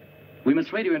 days. We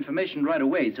must radio information right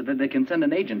away so that they can send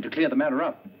an agent to clear the matter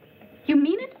up. You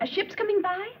mean it? A ship's coming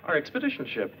by? Our expedition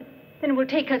ship. Then it will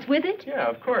take us with it? Yeah,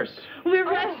 of course. We're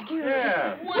rescued.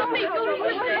 Yeah. We'll be going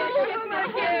with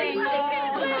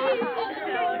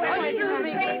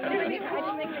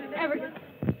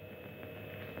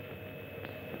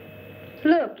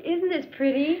Look, isn't this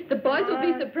pretty? The boys will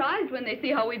be surprised when they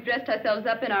see how we've dressed ourselves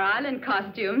up in our island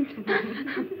costumes.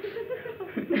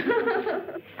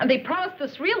 And they promised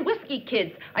us real whiskey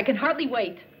kids. I can hardly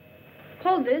wait.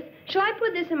 Hold this. Shall I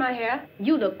put this in my hair?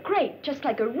 You look great, just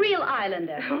like a real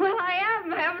islander. Well, I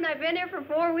am. Haven't I been here for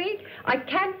 4 weeks? I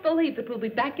can't believe that we'll be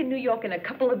back in New York in a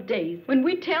couple of days. When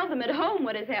we tell them at home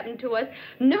what has happened to us,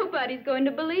 nobody's going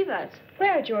to believe us.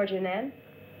 Where are George and Ann?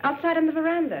 Outside on the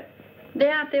veranda.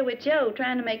 They're out there with Joe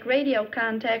trying to make radio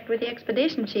contact with the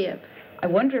expedition ship. I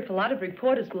wonder if a lot of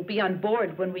reporters will be on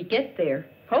board when we get there.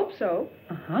 Hope so.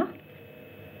 Uh-huh.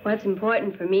 What's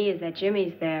important for me is that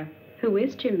Jimmy's there. Who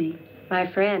is Jimmy? My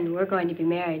friend. We're going to be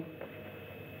married.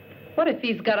 What if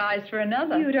he's got eyes for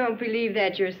another? You don't believe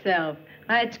that yourself.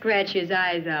 I'd scratch his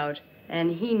eyes out,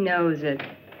 and he knows it.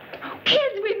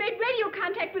 Kids, we made radio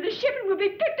contact with the ship and we'll be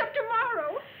picked up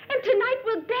tomorrow. And tonight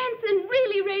we'll dance and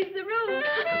really raise the roof.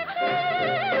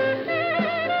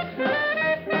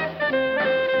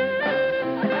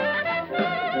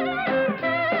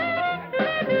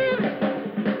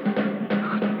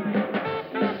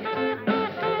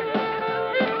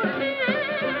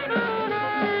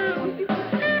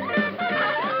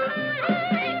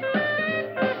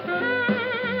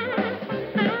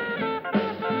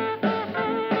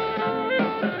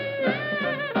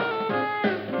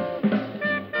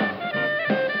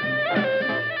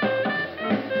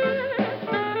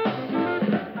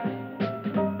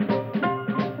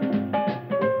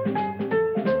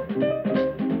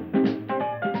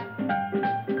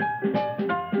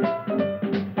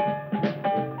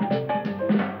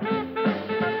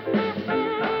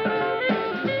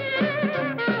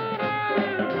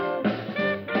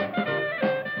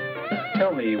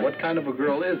 What kind of a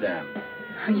girl is Anne?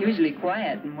 Usually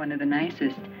quiet and one of the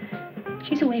nicest.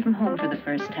 She's away from home for the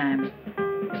first time.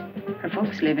 Her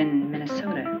folks live in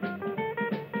Minnesota.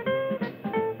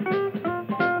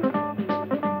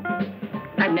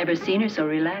 I've never seen her so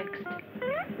relaxed.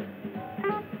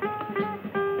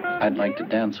 I'd like to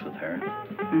dance with her.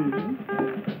 Mm-hmm.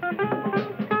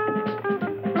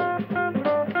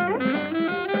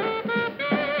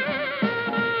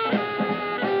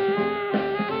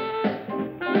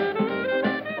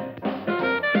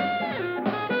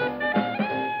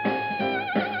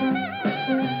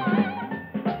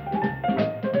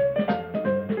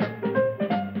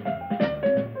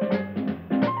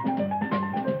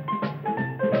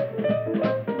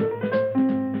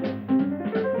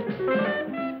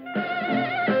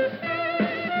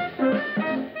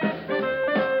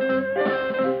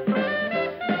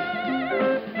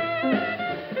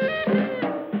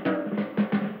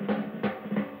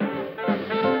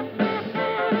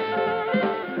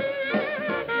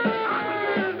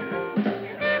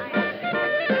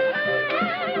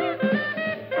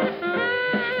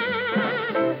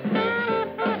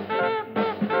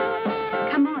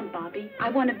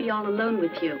 All alone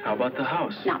with you. How about the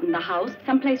house? Not in the house.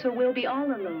 Someplace where we'll be all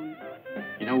alone.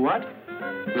 You know what?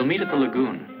 We'll meet at the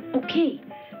lagoon. Okay,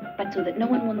 but so that no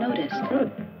one will notice.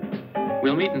 Good.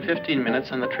 We'll meet in 15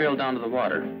 minutes on the trail down to the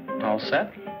water. All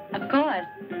set? Of course.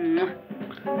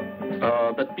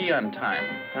 But be on time.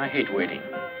 I hate waiting.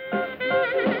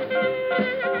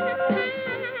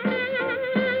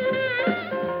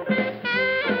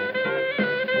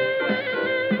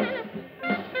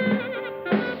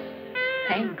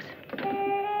 Thanks.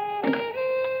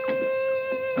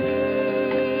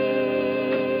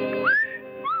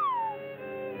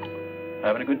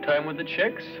 Having a good time with the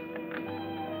chicks?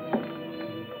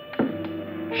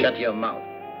 Shut your mouth.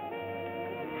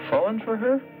 Fallen for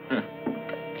her?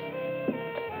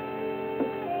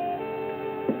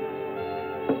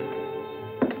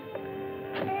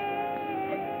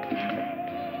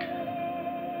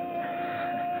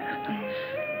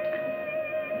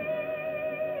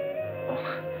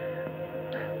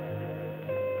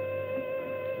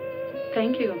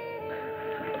 Thank you.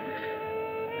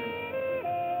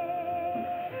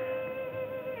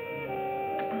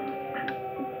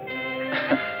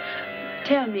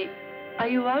 Tell me, are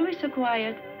you always so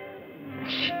quiet?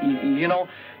 You know,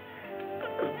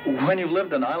 when you've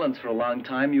lived on islands for a long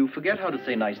time, you forget how to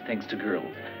say nice things to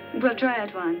girls. We'll try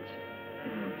it once.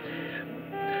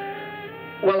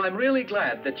 Well, I'm really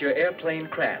glad that your airplane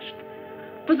crashed.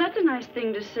 But that's a nice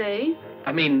thing to say.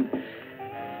 I mean,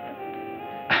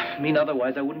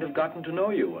 otherwise I wouldn't have gotten to know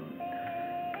you,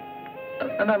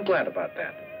 and I'm glad about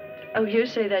that. Oh, you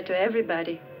say that to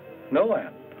everybody. No,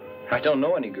 Anne. I don't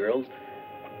know any girls.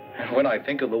 And when I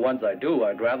think of the ones I do,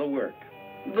 I'd rather work.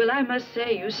 Well, I must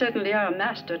say, you certainly are a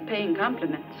master at paying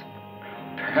compliments.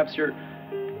 Perhaps you're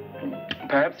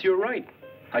right.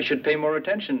 I should pay more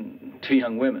attention to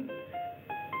young women.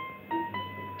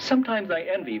 Sometimes I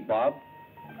envy Bob.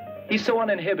 He's so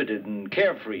uninhibited and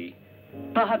carefree.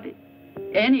 Bob,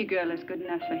 any girl is good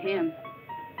enough for him.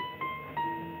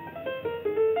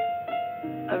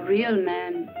 A real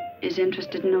man is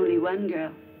interested in only one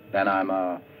girl. Then I'm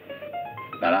a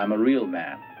real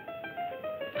man.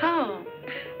 How?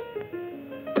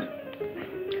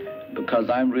 Because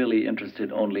I'm really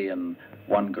interested only in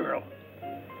one girl.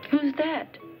 Who's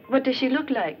that? What does she look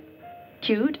like?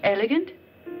 Cute? Elegant?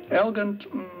 Elegant?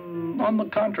 On the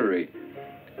contrary.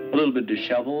 A little bit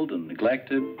disheveled and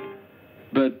neglected,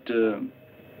 but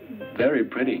very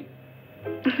pretty.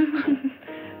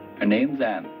 Her name's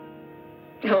Anne.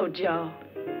 Oh, Joe.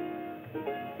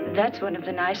 That's one of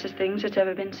the nicest things that's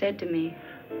ever been said to me.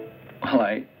 Well,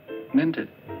 I meant it.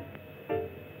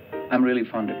 I'm really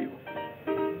fond of you.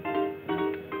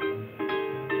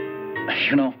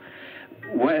 You know,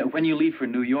 when you leave for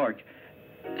New York,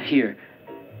 here,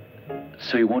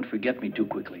 so you won't forget me too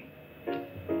quickly.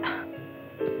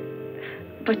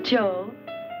 But, Joe,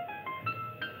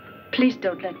 please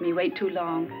don't let me wait too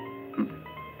long.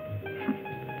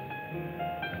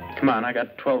 Come on, I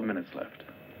got 12 minutes left.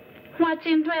 What's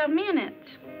in 12 minutes?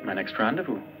 My next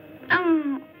rendezvous.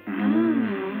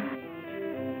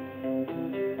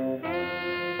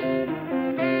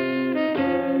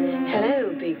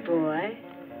 Hello, big boy.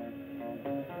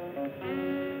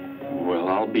 Well,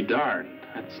 I'll be darned.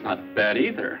 That's not bad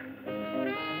either.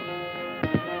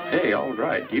 Hey, all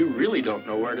right. You really don't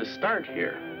know where to start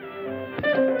here.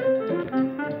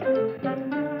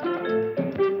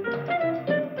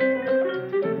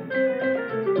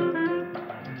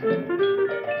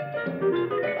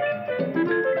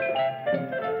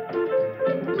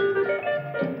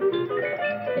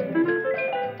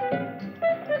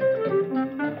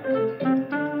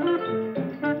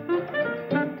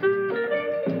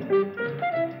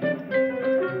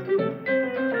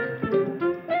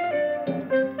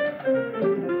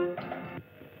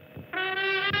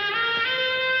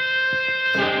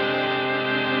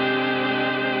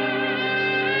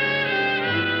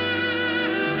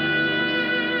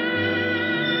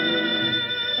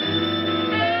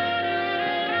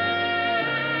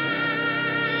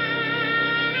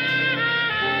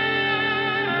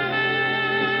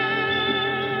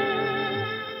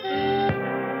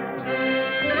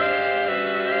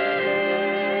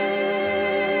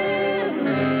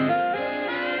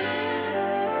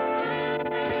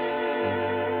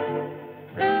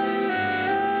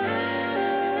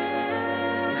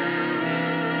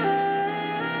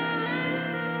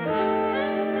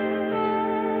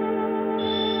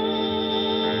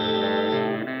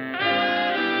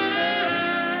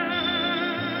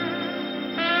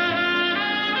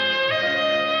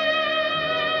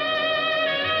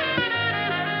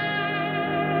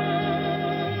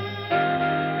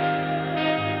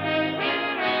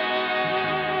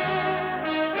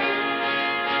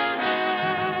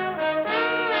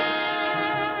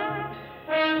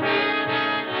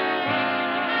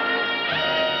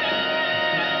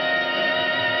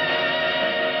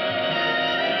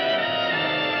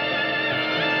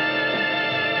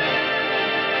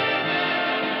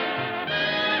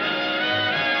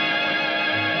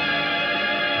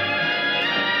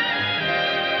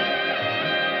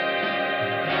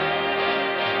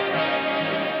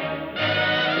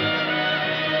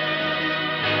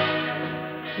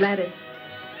 Gladys.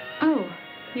 Oh,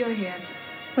 you're here.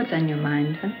 What's on your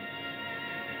mind, huh?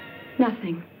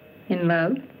 Nothing. In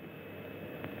love?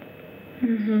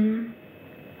 Mm-hmm.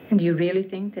 And do you really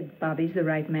think that Bobby's the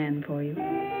right man for you?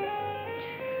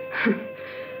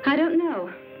 I don't know.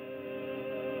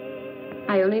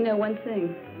 I only know one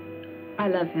thing. I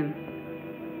love him.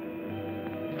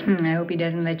 I hope he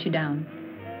doesn't let you down.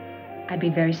 I'd be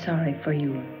very sorry for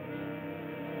you.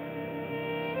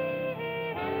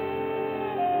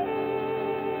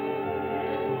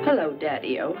 Hello,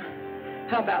 Daddy-O.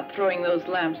 How about throwing those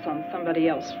lamps on somebody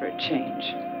else for a change?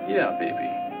 Yeah, baby.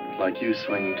 Like you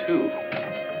swing, too.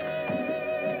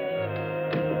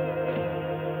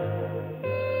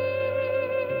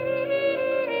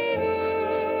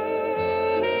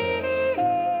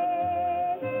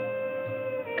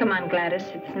 Come on, Gladys.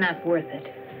 It's not worth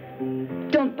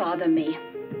it. Don't bother me.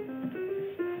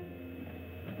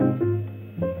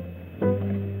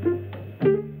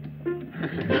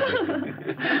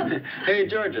 Hey,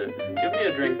 Georgia, give me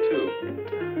a drink, too.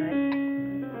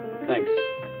 All right. Thanks.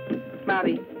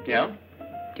 Bobby, Yeah?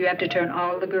 do you have to turn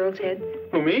all the girls' heads?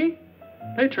 Who, me?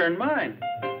 They turned mine.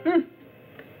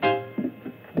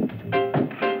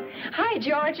 Hi,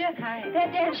 Georgia. Hi.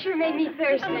 That dance sure made me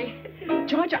thirsty.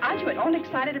 Georgia, aren't you at all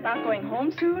excited about going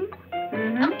home soon?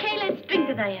 Mm-hmm. Okay, let's drink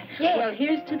to that. Yeah. Well,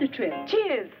 here's to the trip.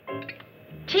 Cheers.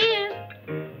 Cheers.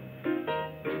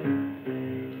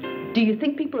 Do you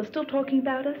think people are still talking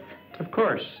about us? Of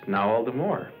course. Now all the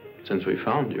more, since we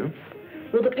found you.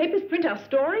 Will the papers print our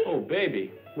story? Oh,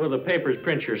 baby. Will the papers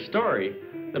print your story?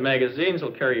 The magazines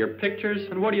will carry your pictures,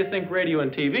 and what do you think radio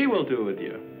and TV will do with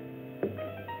you?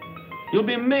 You'll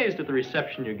be amazed at the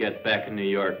reception you get back in New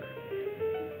York.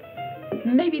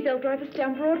 Maybe they'll drive us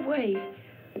down Broadway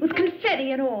with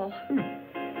confetti and all.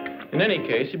 In any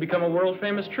case, you become a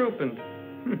world-famous troupe, and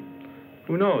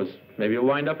who knows? Maybe you'll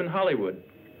wind up in Hollywood.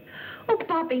 Oh,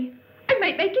 Bobby, I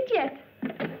might make it yet.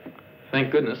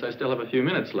 Thank goodness I still have a few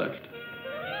minutes left,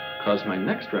 because my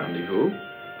next rendezvous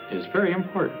is very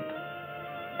important.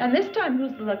 And this time,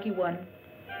 who's the lucky one?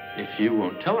 If you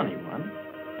won't tell anyone,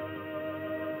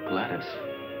 Gladys.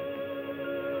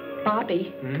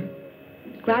 Bobby,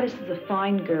 Gladys is a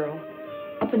fine girl.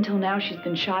 Up until now, she's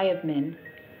been shy of men.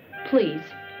 Please,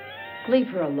 leave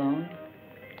her alone.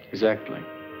 Exactly.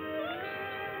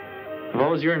 I've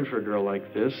always yearned for a girl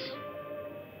like this.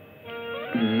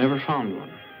 Never found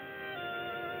one.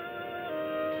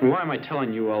 Why am I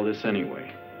telling you all this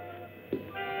anyway?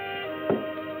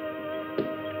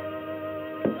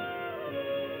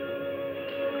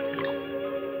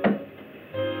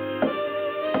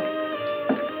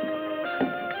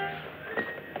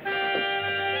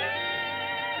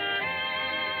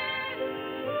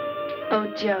 Oh,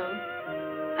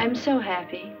 Joe, I'm so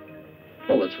happy.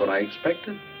 Well, that's what I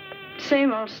expected.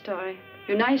 Same old story.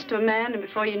 You're nice to a man, and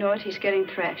before you know it, he's getting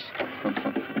thrashed.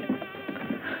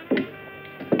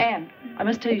 Anne, I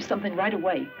must tell you something right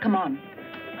away. Come on.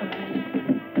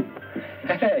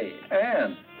 Hey,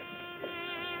 Anne.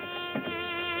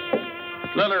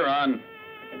 Let her on.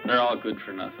 They're all good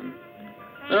for nothing.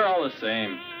 They're all the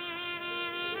same.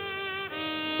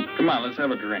 Come on, let's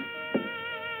have a drink.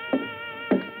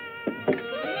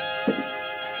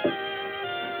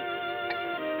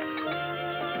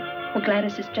 Well,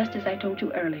 Gladys, it's just as I told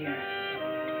you earlier.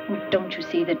 Oh, don't you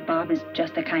see that Bob is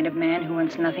just the kind of man who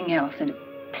wants nothing else than to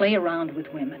play around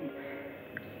with women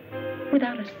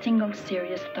without a single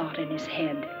serious thought in his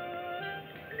head?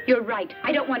 You're right.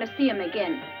 I don't want to see him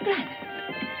again. Gladys.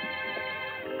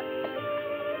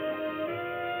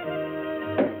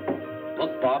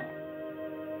 Look, Bob,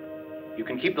 you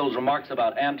can keep those remarks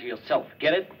about Anne to yourself.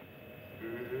 Get it?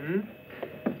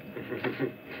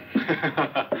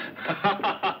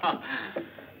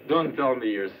 Don't tell me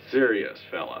you're serious,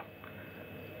 fella.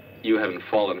 You haven't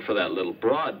fallen for that little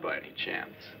broad by any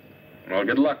chance. Well,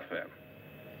 good luck, then.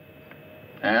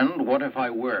 And what if I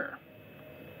were?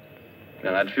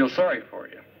 Then I'd feel sorry for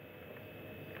you.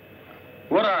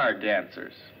 What are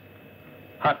dancers?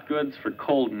 Hot goods for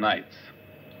cold nights.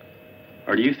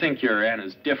 Or do you think your Anne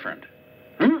is different?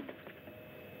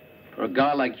 For a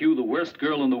guy like you, the worst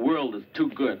girl in the world is too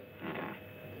good.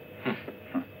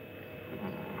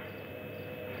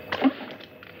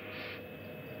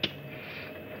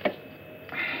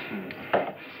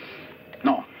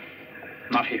 No,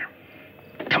 not here.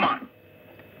 Come on.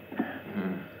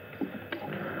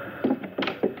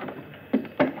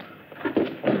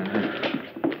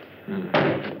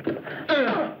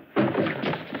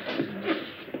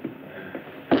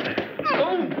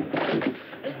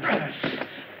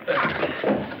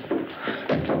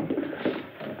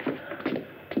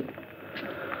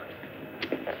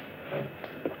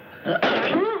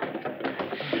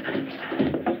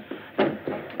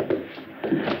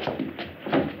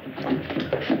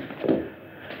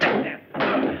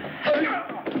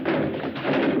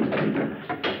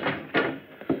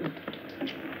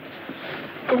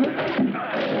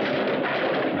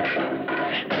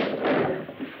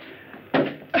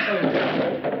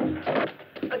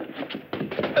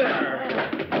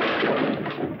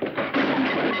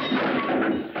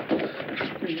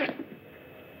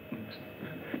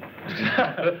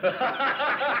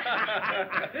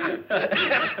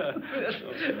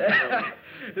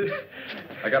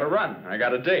 I gotta run. I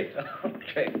got a date.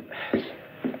 Okay.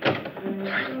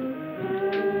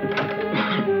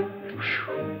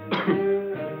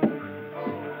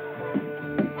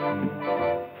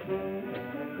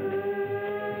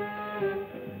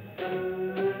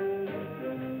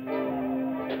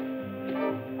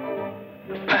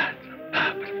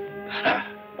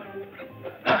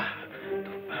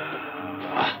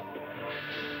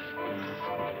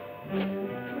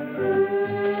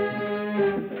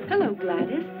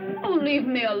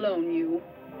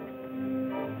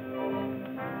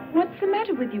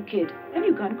 with you, kid? Have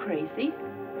you gone crazy?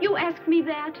 You ask me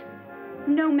that?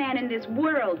 No man in this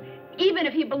world, even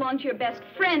if he belonged to your best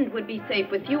friend, would be safe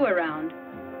with you around.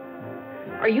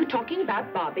 Are you talking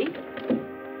about Bobby?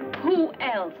 Who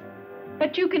else?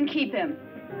 But you can keep him.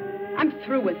 I'm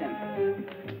through with him.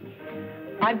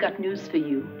 I've got news for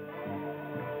you.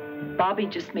 Bobby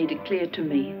just made it clear to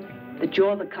me that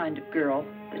you're the kind of girl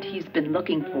that he's been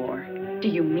looking for. Do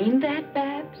you mean that,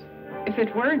 Babs? If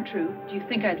it weren't true, do you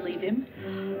think I'd leave him?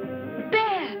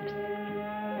 Babs!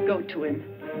 Go to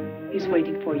him. He's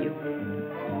waiting for you.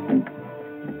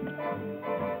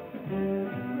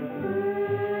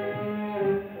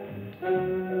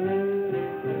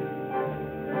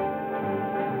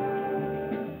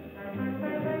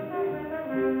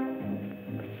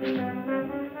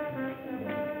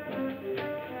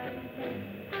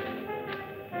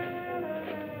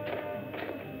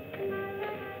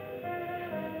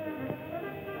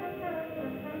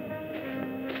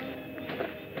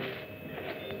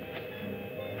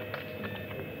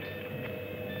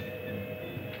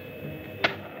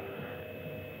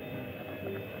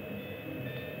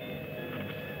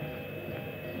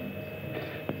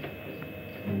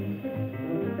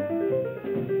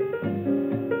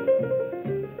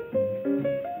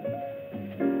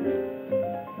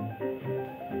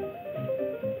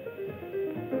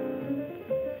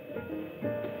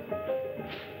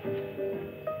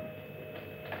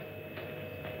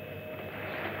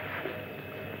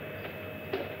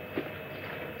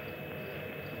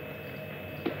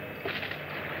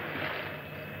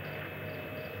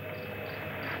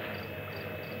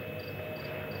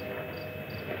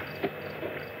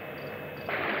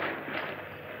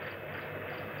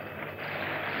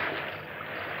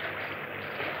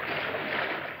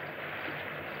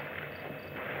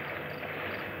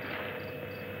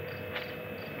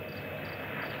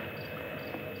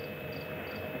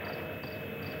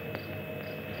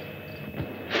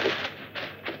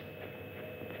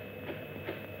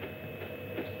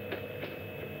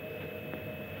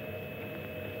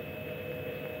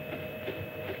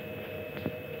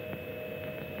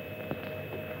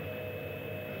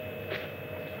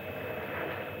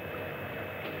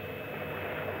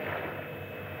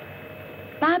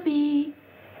 Bobby.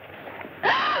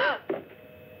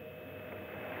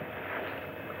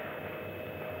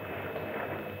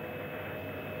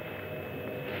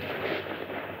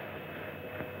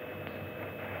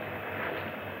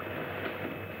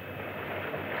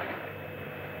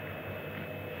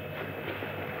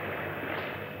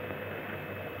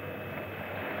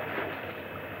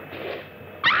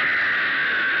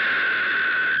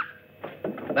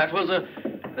 That was a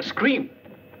scream.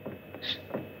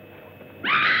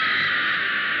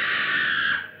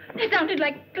 It sounded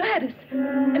like Gladys.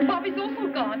 And Bobby's also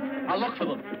gone. I'll look for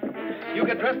them. You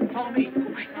get dressed and follow me.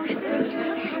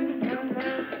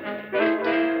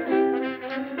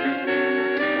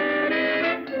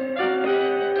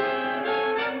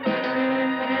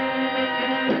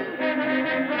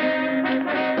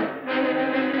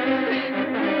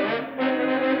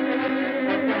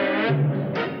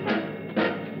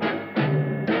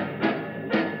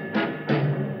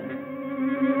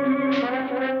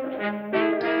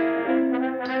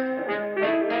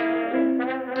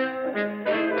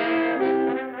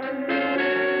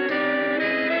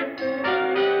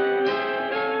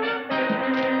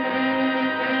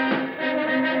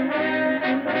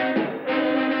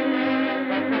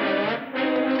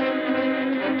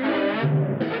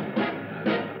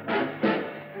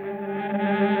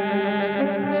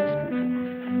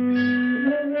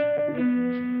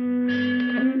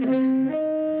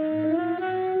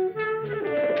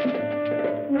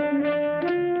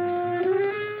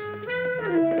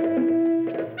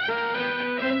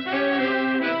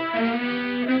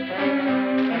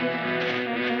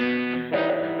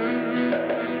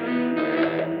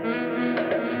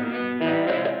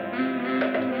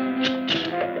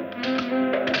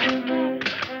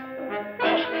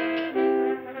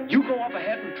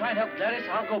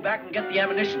 I'll go back and get the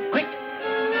ammunition. Quick!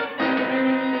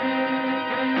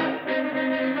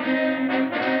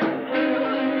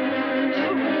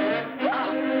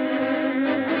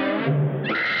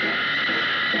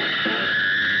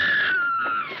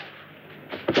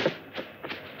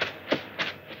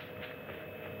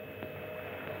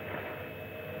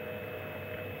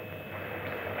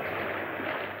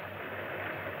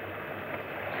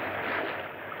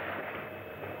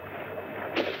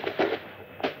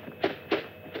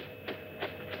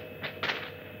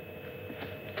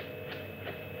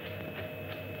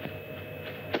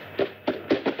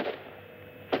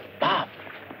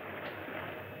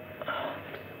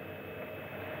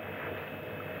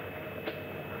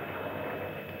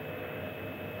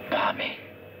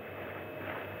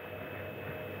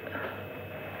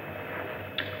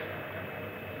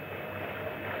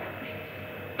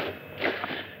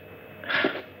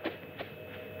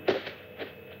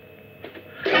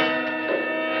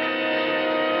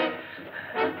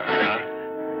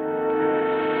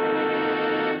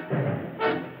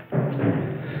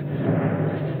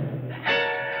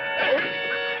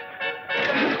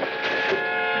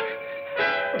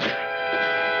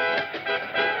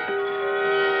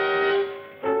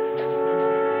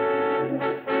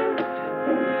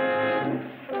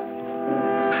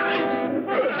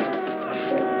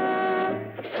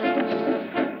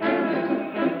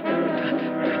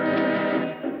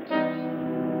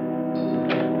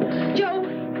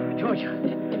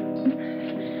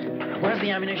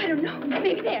 any ammunition? I don't know.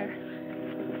 Maybe there.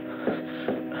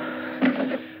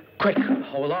 Quick,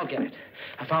 or we'll all get it.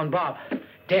 I found Bob.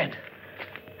 Dead.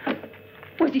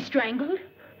 Was he strangled?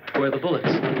 Where are the bullets?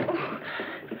 Oh.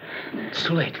 It's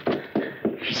too late.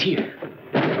 He's here.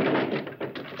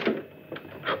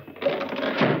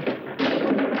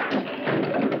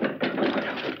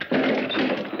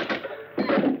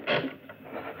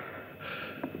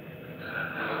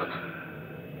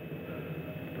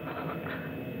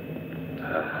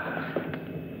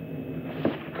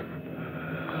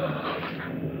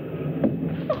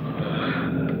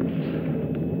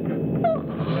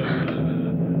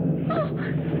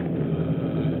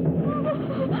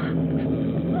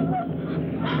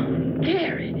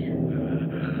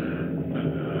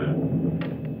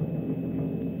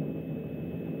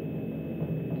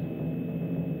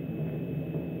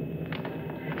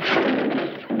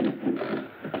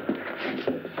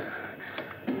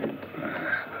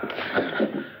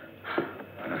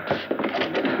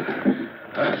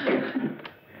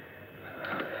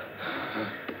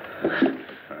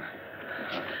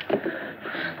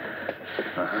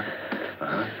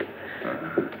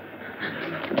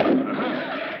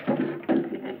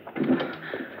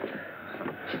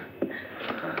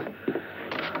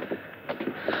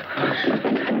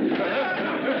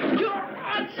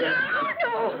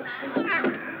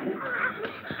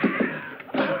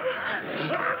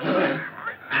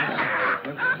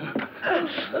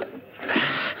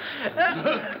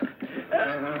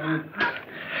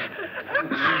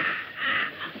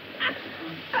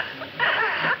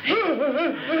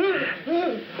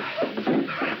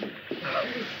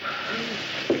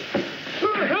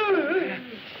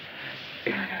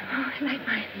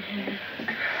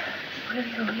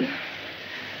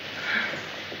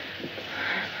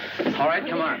 All right,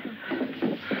 come on.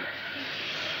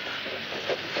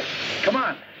 Come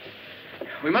on.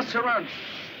 We must surround you.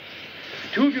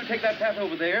 2 of you take that path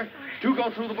over there. 2 go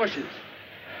through the bushes.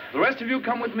 The rest of you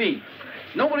come with me.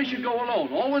 Nobody should go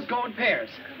alone. Always go in pairs.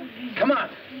 Come on.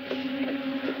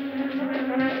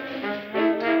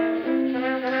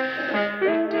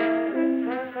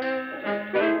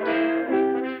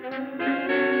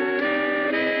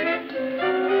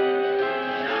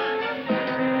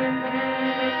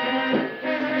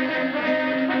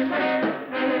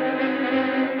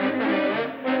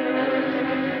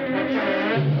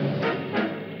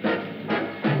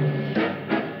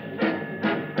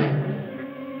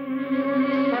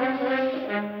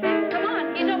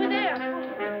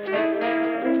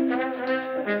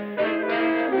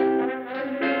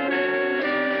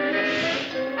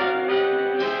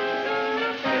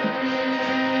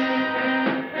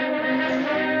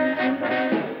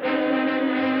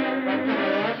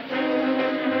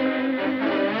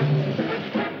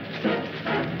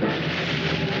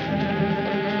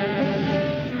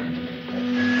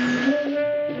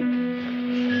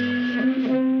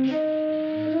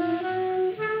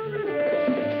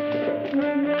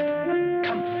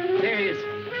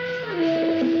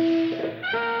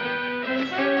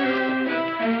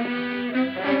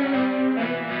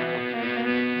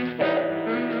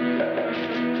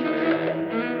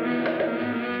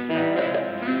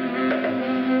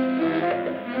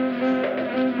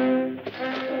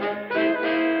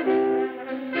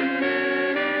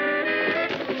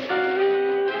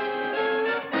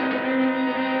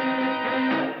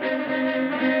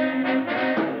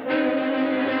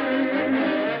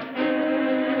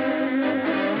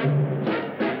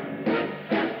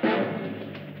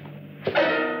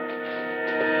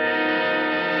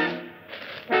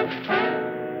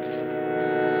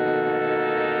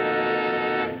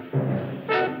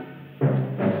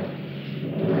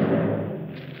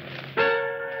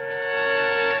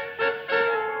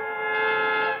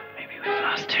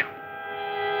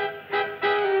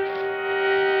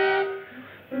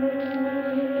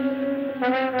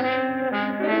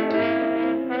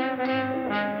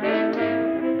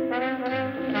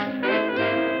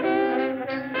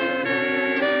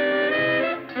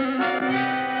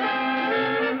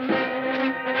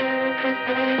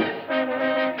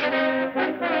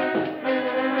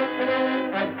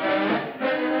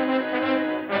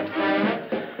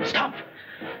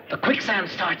 Quicksand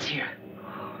starts here.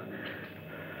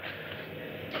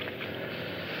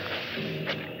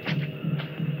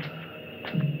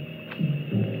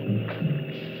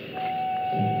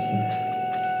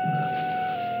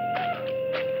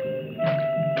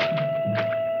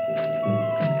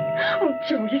 Oh,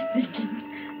 Joe, you're thinking.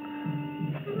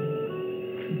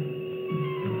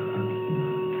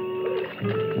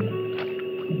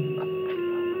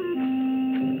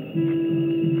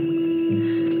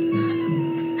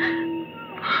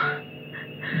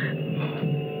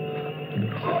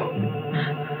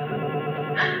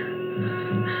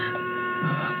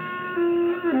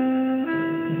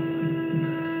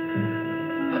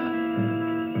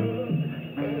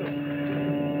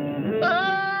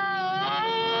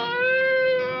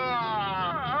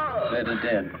 better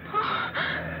dead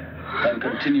than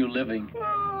continue living.